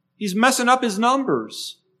 He's messing up his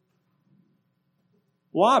numbers.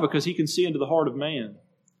 Why? Because he can see into the heart of man.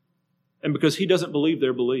 And because he doesn't believe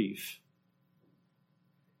their belief.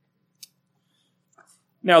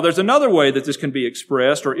 Now, there's another way that this can be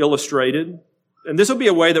expressed or illustrated. And this will be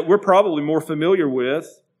a way that we're probably more familiar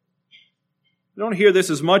with. We don't hear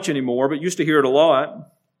this as much anymore, but used to hear it a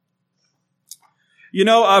lot. You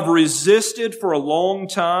know, I've resisted for a long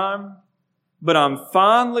time, but I'm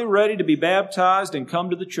finally ready to be baptized and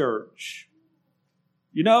come to the church.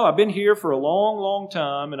 You know, I've been here for a long, long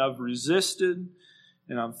time, and I've resisted,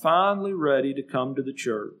 and I'm finally ready to come to the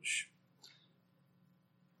church.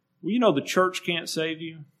 Well, you know the church can't save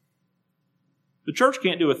you. The church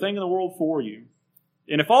can't do a thing in the world for you.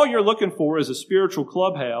 And if all you're looking for is a spiritual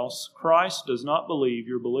clubhouse, Christ does not believe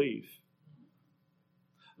your belief.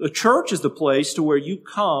 The church is the place to where you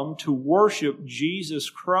come to worship Jesus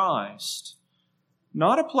Christ.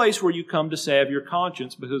 Not a place where you come to salve your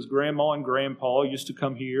conscience because Grandma and Grandpa used to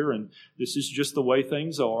come here and this is just the way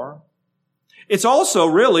things are. It's also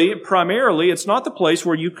really, primarily, it's not the place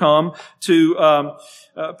where you come to,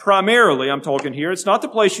 primarily I'm talking here, it's not the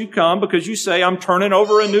place you come because you say, I'm turning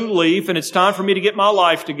over a new leaf and it's time for me to get my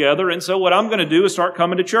life together, and so what I'm going to do is start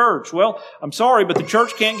coming to church. Well, I'm sorry, but the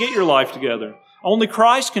church can't get your life together. Only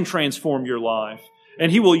Christ can transform your life. And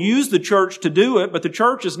He will use the church to do it, but the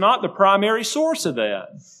church is not the primary source of that.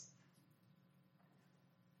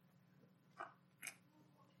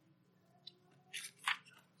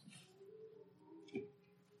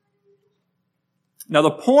 Now,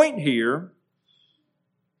 the point here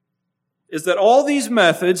is that all these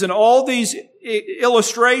methods and all these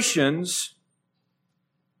illustrations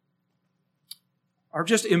are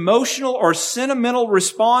just emotional or sentimental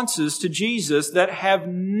responses to Jesus that have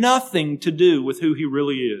nothing to do with who He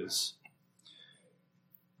really is.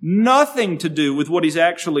 Nothing to do with what He's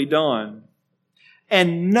actually done.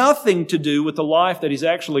 And nothing to do with the life that He's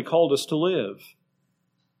actually called us to live.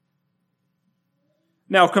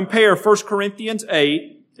 Now compare 1 Corinthians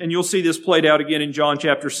 8, and you'll see this played out again in John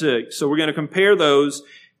chapter 6. So we're going to compare those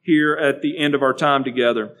here at the end of our time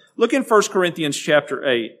together. Look in 1 Corinthians chapter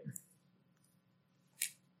 8.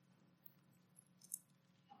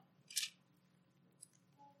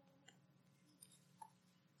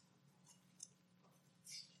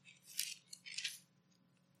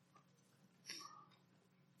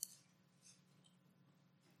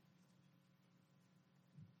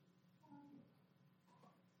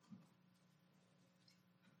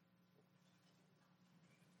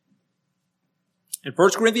 In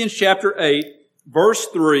 1 Corinthians chapter 8, verse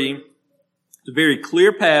 3, it's a very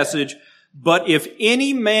clear passage. But if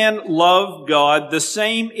any man love God, the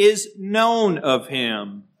same is known of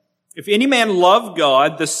him. If any man love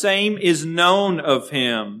God, the same is known of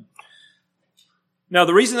him. Now,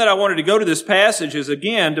 the reason that I wanted to go to this passage is,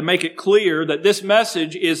 again, to make it clear that this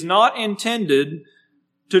message is not intended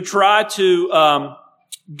to try to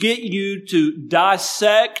get you to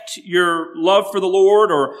dissect your love for the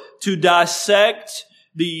Lord or to dissect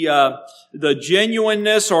the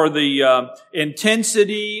genuineness or the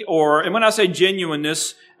intensity or, and when I say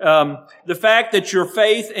genuineness, the fact that your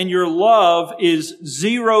faith and your love is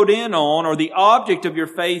zeroed in on, or the object of your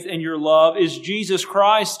faith and your love is Jesus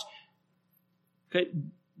Christ. Okay,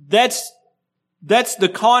 that's the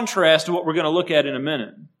contrast to what we're going to look at in a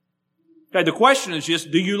minute. Okay, the question is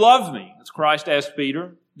just, do you love me? As Christ asked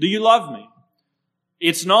Peter, do you love me?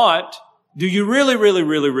 It's not, do you really, really,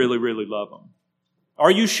 really, really, really love Him? Are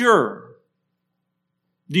you sure?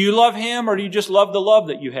 Do you love Him, or do you just love the love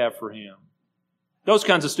that you have for Him? Those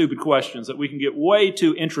kinds of stupid questions that we can get way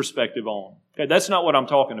too introspective on. Okay, that's not what I'm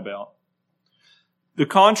talking about. The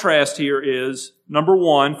contrast here is, number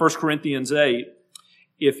 1, 1 Corinthians 8,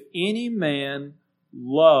 if any man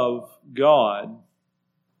love God,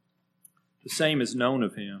 the same is known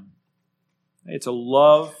of him. It's a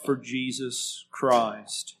love for Jesus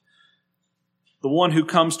Christ. The one who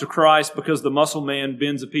comes to Christ because the muscle man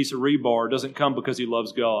bends a piece of rebar doesn't come because he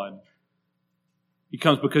loves God. He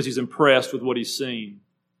comes because he's impressed with what he's seen.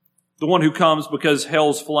 The one who comes because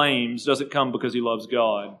hell's flames doesn't come because he loves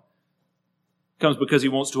God. He comes because he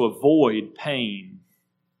wants to avoid pain.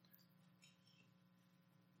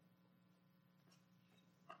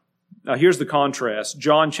 Now here's the contrast.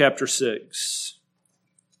 John chapter 6.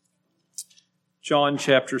 John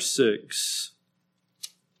chapter 6.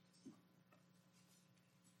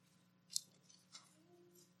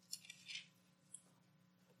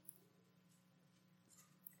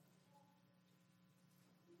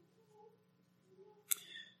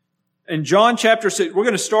 In John chapter 6, we're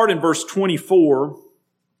going to start in verse 24.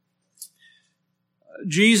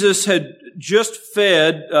 Jesus had just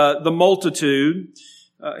fed the multitude.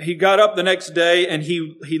 He got up the next day and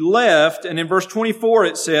he left. And in verse 24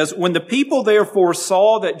 it says, when the people therefore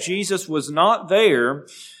saw that Jesus was not there,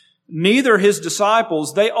 neither his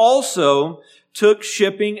disciples, they also took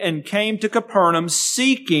shipping and came to Capernaum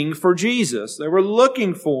seeking for Jesus. They were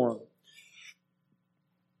looking for him.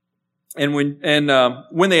 And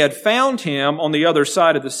when they had found him on the other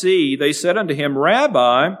side of the sea, they said unto him,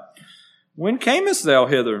 Rabbi, when camest thou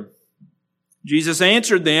hither? Jesus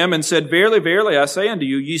answered them and said, Verily, verily, I say unto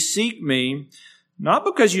you, ye seek me, not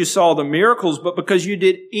because you saw the miracles, but because you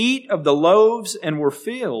did eat of the loaves and were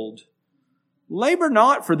filled. Labor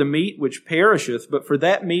not for the meat which perisheth, but for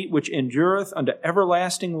that meat which endureth unto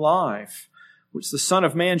everlasting life, which the Son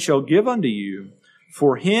of Man shall give unto you.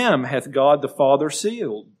 For him hath God the Father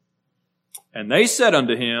sealed. And they said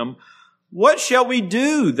unto him, What shall we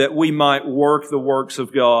do that we might work the works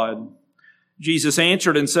of God? Jesus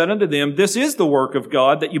answered and said unto them, This is the work of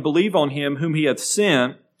God, that you believe on him whom he hath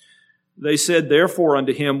sent. They said therefore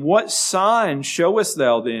unto him, What sign showest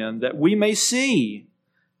thou then, that we may see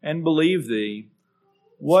and believe thee?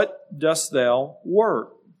 What dost thou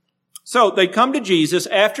work? So they come to Jesus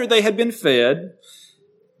after they had been fed.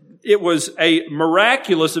 It was a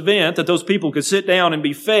miraculous event that those people could sit down and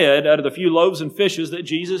be fed out of the few loaves and fishes that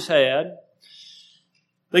Jesus had.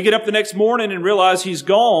 They get up the next morning and realize he's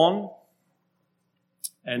gone,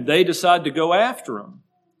 and they decide to go after him.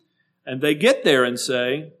 And they get there and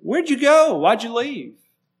say, Where'd you go? Why'd you leave?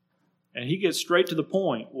 And he gets straight to the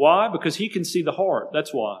point. Why? Because he can see the heart.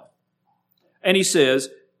 That's why. And he says,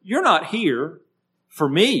 You're not here for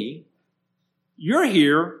me. You're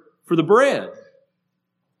here for the bread.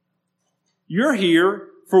 You're here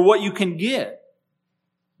for what you can get.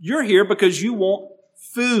 You're here because you want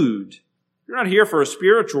food. You're not here for a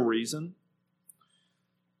spiritual reason.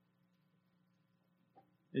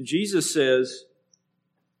 And Jesus says,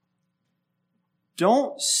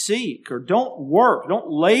 don't seek or don't work, don't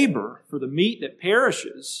labor for the meat that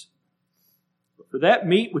perishes, but for that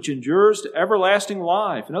meat which endures to everlasting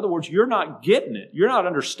life. In other words, you're not getting it. You're not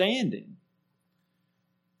understanding.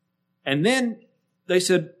 And then they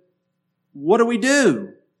said, what do we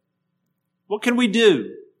do? What can we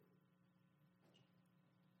do?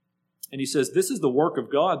 And he says, this is the work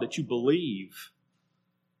of God, that you believe.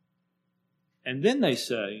 And then they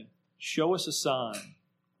say, show us a sign.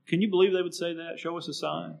 Can you believe they would say that? Show us a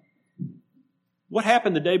sign. What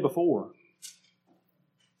happened the day before?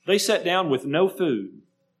 They sat down with no food.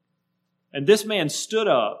 And this man stood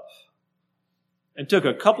up and took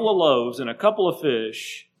a couple of loaves and a couple of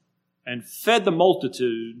fish and fed the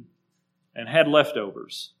multitude and had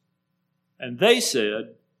leftovers. And they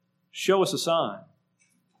said, show us a sign.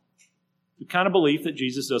 The kind of belief that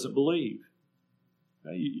Jesus doesn't believe.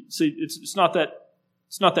 You see, it's not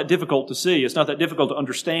that difficult to see. It's not that difficult to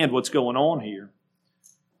understand what's going on here.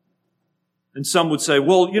 And some would say,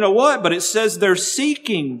 well, you know what? But it says they're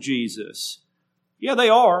seeking Jesus. Yeah, they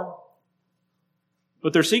are.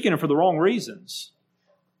 But they're seeking Him for the wrong reasons.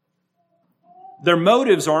 Their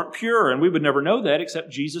motives aren't pure, and we would never know that except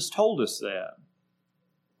Jesus told us that.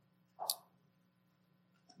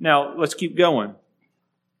 Now, let's keep going.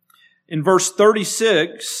 In verse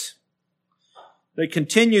 36, they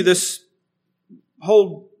continue this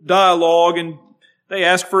whole dialogue, and they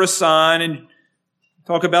ask for a sign and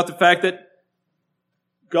talk about the fact that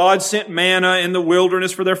God sent manna in the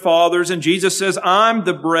wilderness for their fathers, and Jesus says, I'm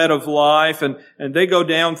the bread of life, and they go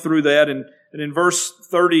down through that. And in verse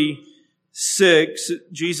 36,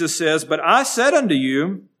 Jesus says, but I said unto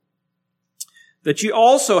you that ye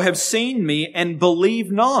also have seen me and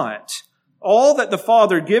believe not. All that the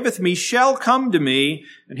Father giveth me shall come to me,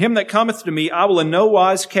 and him that cometh to me I will in no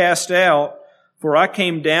wise cast out. For I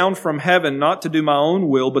came down from heaven not to do my own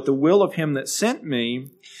will, but the will of him that sent me.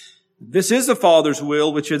 This is the Father's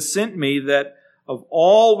will which had sent me, that of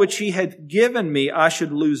all which he had given me I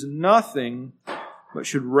should lose nothing, but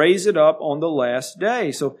should raise it up on the last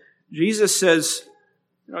day. So Jesus says,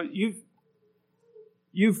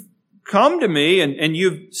 you've come to me and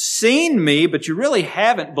you've seen me, but you really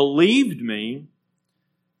haven't believed me.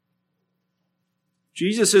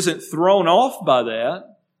 Jesus isn't thrown off by that.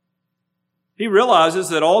 He realizes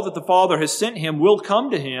that all that the Father has sent him will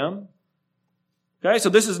come to him. Okay, so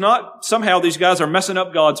this is not somehow these guys are messing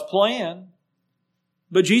up God's plan.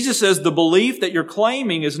 But Jesus says the belief that you're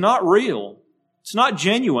claiming is not real. It's not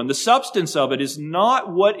genuine. The substance of it is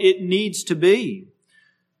not what it needs to be.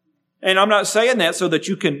 And I'm not saying that so that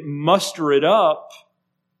you can muster it up.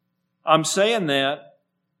 I'm saying that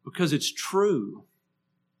because it's true.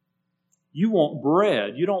 You want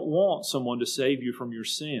bread. You don't want someone to save you from your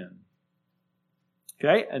sin.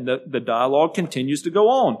 Okay, and the dialogue continues to go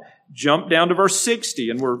on. Jump down to verse 60,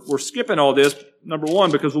 and we're skipping all this, number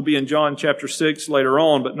one, because we'll be in John chapter 6 later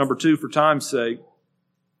on, but number two, for time's sake.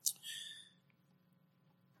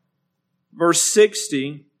 Verse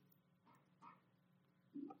 60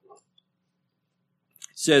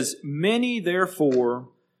 says, many therefore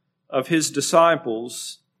of his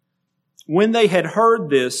disciples, when they had heard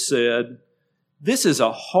this, said, this is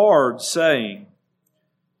a hard saying.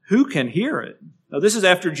 Who can hear it? Now, this is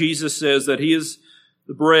after Jesus says that he is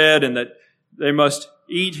the bread and that they must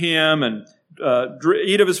eat him and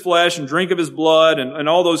eat of his flesh and drink of his blood and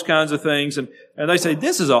all those kinds of things. And they say,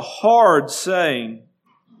 this is a hard saying.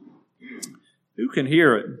 Who can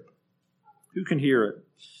hear it? Who can hear it?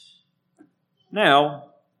 Now,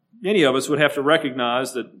 many of us would have to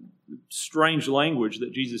recognize that strange language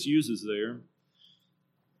that Jesus uses there.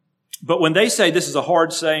 But when they say this is a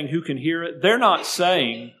hard saying, who can hear it? They're not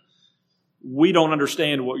saying, we don't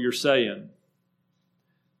understand what you're saying.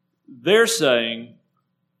 They're saying,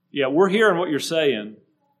 yeah, we're hearing what you're saying,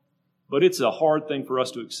 but it's a hard thing for us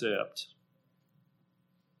to accept.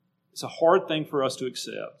 It's a hard thing for us to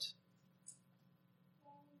accept.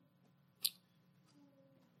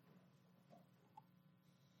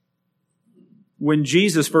 When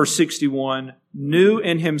Jesus, verse 61, knew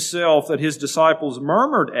in himself that his disciples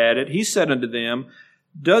murmured at it, he said unto them,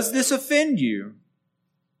 does this offend you?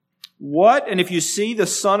 What? And if you see the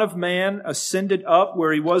Son of Man ascended up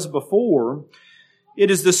where he was before, it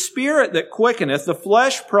is the Spirit that quickeneth, the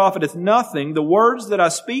flesh profiteth nothing. The words that I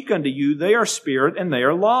speak unto you, they are spirit and they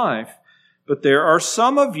are life. But there are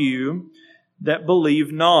some of you that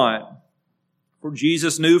believe not. For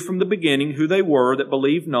Jesus knew from the beginning who they were that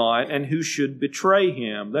believed not and who should betray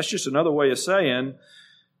him. That's just another way of saying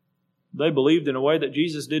They believed in a way that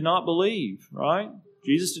Jesus did not believe, right?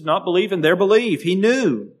 Jesus did not believe in their belief. He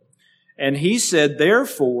knew. And He said,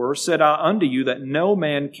 "Therefore said I unto you that no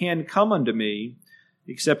man can come unto me,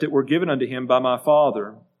 except it were given unto him by my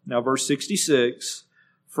Father." Now verse 66,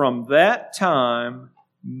 "From that time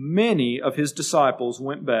many of His disciples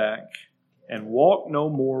went back and walked no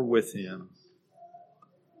more with Him."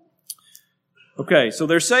 Okay, so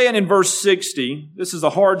they're saying in verse 60, this is a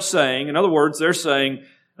hard saying. In other words, they're saying,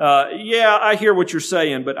 yeah, I hear what you're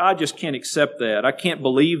saying, but I just can't accept that. I can't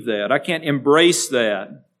believe that. I can't embrace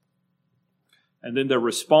that. And then their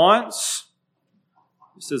response,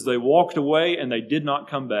 it says they walked away and they did not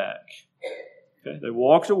come back. Okay, they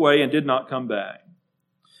walked away and did not come back.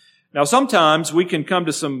 Now, sometimes we can come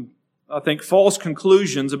to some, I think, false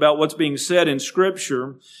conclusions about what's being said in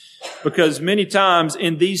Scripture, because many times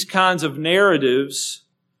in these kinds of narratives,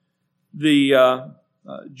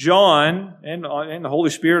 John and the Holy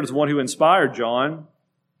Spirit is the one who inspired John.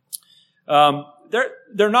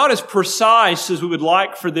 They're not as precise as we would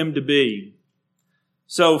like for them to be.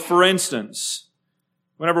 So, for instance,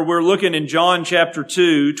 whenever we're looking in John chapter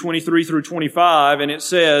 2, 23 through 25, and it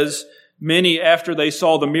says, "Many after they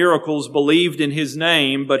saw the miracles believed in His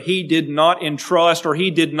name, but He did not entrust," or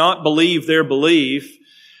He did not believe their belief.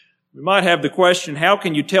 We might have the question, how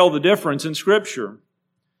can you tell the difference in Scripture?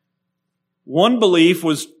 One belief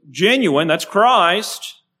was genuine, that's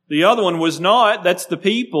Christ. The other one was not, that's the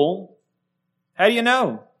people. How do you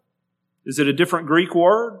know? Is it a different Greek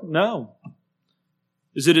word? No.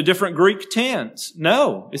 Is it a different Greek tense?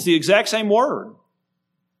 No. It's the exact same word.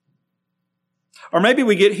 Or maybe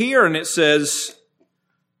we get here and it says,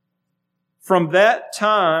 "From that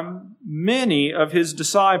time, many of His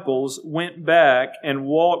disciples went back and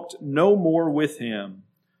walked no more with Him."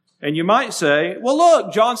 And you might say, well,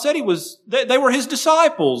 look, John said they were His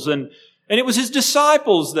disciples, and it was His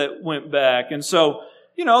disciples that went back. And so,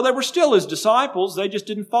 they were still His disciples. They just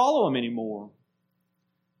didn't follow Him anymore.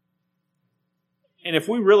 And if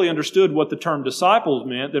we really understood what the term disciples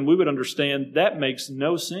meant, then we would understand that makes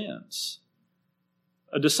no sense.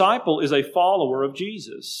 A disciple is a follower of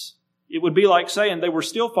Jesus. It would be like saying they were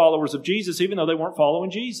still followers of Jesus even though they weren't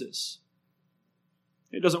following Jesus.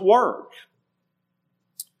 It doesn't work.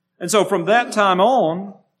 And so from that time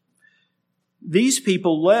on, these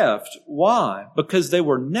people left. Why? Because they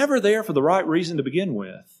were never there for the right reason to begin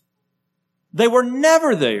with. They were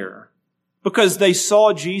never there because they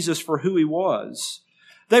saw Jesus for who He was.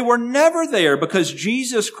 They were never there because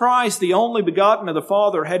Jesus Christ, the only begotten of the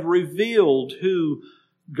Father, had revealed who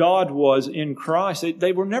God was in Christ.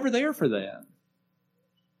 They were never there for that.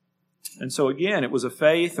 And so again, it was a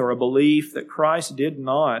faith or a belief that Christ did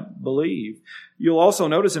not believe. You'll also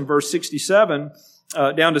notice in verse 67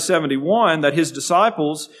 down to 71 that His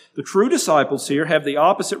disciples, the true disciples here, have the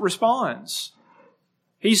opposite response.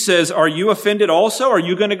 He says, "Are you offended also? Are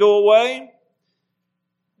you going to go away?"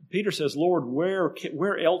 Peter says, "Lord,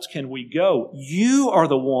 where else can we go? You are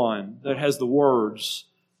the one that has the words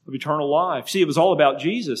of eternal life." See, it was all about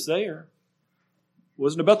Jesus there. It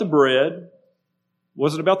wasn't about the bread. It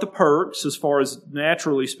wasn't about the perks as far as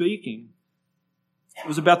naturally speaking. It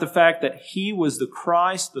was about the fact that He was the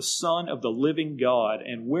Christ, the Son of the living God.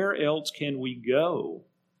 And where else can we go?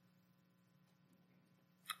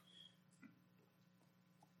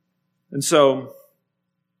 And so,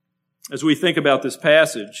 as we think about this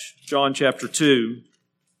passage, John chapter 2,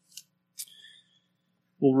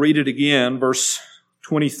 we'll read it again, verse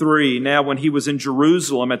 23. "Now when He was in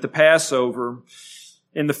Jerusalem at the Passover,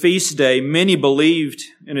 in the feast day, many believed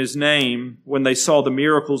in His name when they saw the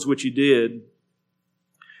miracles which He did.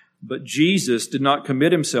 But Jesus did not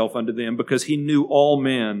commit Himself unto them, because He knew all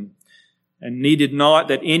men, and needed not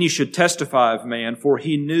that any should testify of man, for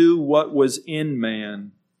He knew what was in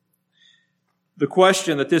man." The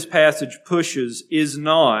question that this passage pushes is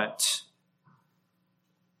not,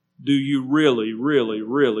 do you really, really,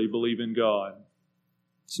 really believe in God?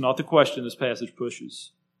 It's not the question this passage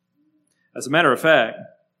pushes. As a matter of fact,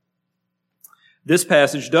 this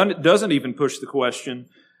passage doesn't even push the question,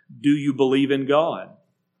 do you believe in God?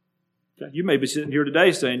 You may be sitting here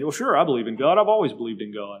today saying, well, sure, I believe in God. I've always believed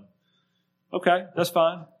in God. Okay, that's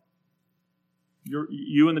fine.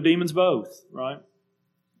 You and the demons both, right?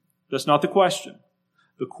 That's not the question.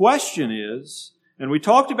 The question is, and we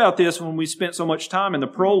talked about this when we spent so much time in the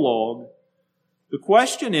prologue, the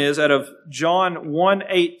question is, out of John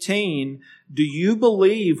 1:18, do you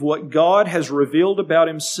believe what God has revealed about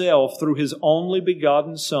Himself through His only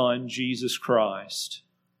begotten Son, Jesus Christ?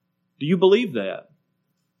 Do you believe that?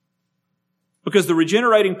 Because the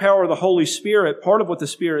regenerating power of the Holy Spirit, part of what the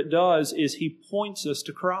Spirit does is He points us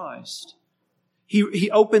to Christ.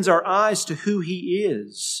 He opens our eyes to who He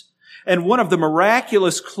is. And one of the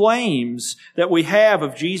miraculous claims that we have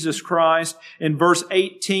of Jesus Christ in verse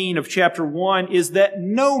 18 of chapter 1 is that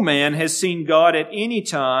no man has seen God at any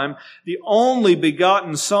time. The only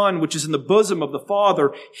begotten Son, which is in the bosom of the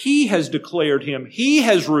Father, He has declared Him. He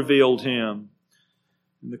has revealed Him.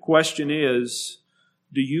 And the question is,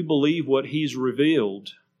 do you believe what He's revealed?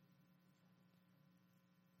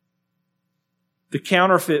 The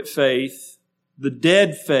counterfeit faith, the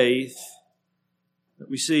dead faith that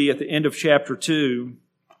we see at the end of chapter 2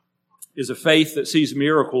 is a faith that sees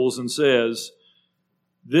miracles and says,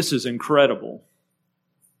 this is incredible.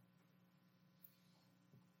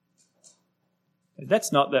 And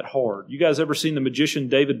that's not that hard. You guys ever seen the magician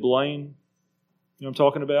David Blaine? You know what I'm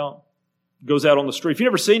talking about? Goes out on the street. If you've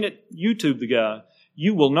never seen it, YouTube the guy.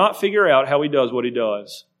 You will not figure out how he does what he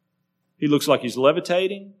does. He looks like he's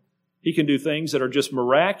levitating. He can do things that are just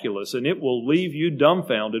miraculous, and it will leave you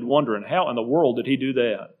dumbfounded, wondering, how in the world did he do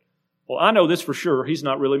that? Well, I know this for sure. He's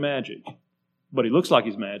not really magic, but he looks like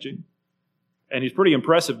he's magic, and he's pretty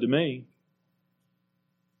impressive to me.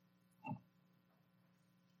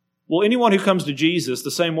 Well, anyone who comes to Jesus, the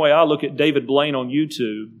same way I look at David Blaine on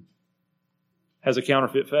YouTube, has a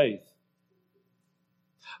counterfeit faith.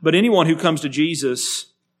 But anyone who comes to Jesus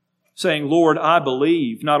saying, Lord, I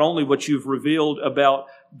believe not only what you've revealed about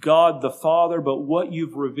God the Father, but what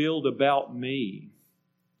you've revealed about me.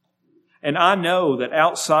 And I know that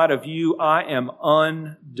outside of you, I am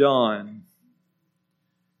undone.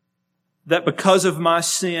 That because of my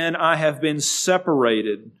sin, I have been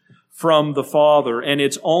separated from the Father. And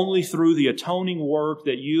it's only through the atoning work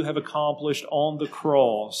that you have accomplished on the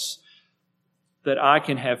cross that I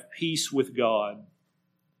can have peace with God.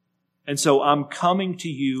 And so I'm coming to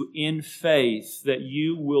you in faith that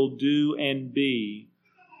you will do and be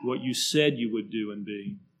what you said you would do and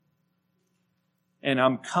be. And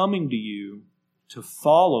I'm coming to you to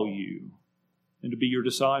follow you and to be your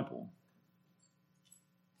disciple.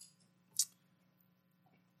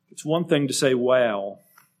 It's one thing to say, wow.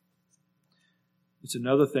 It's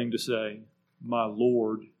another thing to say, my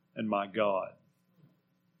Lord and my God.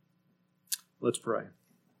 Let's pray.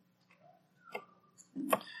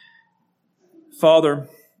 Father,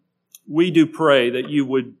 we do pray that you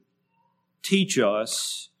would teach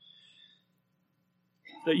us,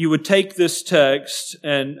 that you would take this text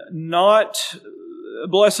and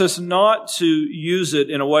bless us not to use it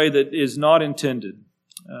in a way that is not intended.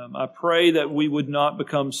 I pray that we would not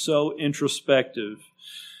become so introspective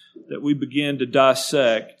that we begin to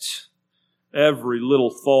dissect every little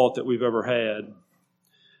thought that we've ever had.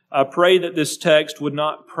 I pray that this text would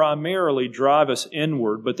not primarily drive us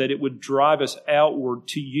inward, but that it would drive us outward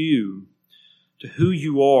to you, to who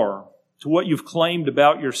you are, to what you've claimed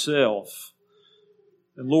about yourself.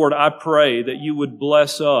 And Lord, I pray that you would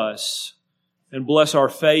bless us and bless our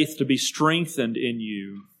faith to be strengthened in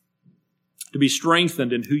you, to be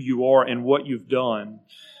strengthened in who you are and what you've done.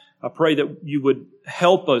 I pray that you would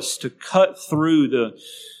help us to cut through the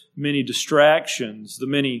many distractions, the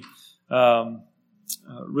many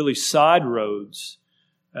really side roads,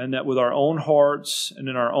 and that with our own hearts and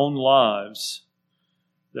in our own lives,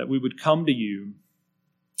 that we would come to you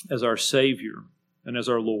as our Savior and as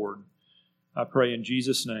our Lord. I pray in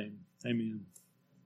Jesus' name, amen.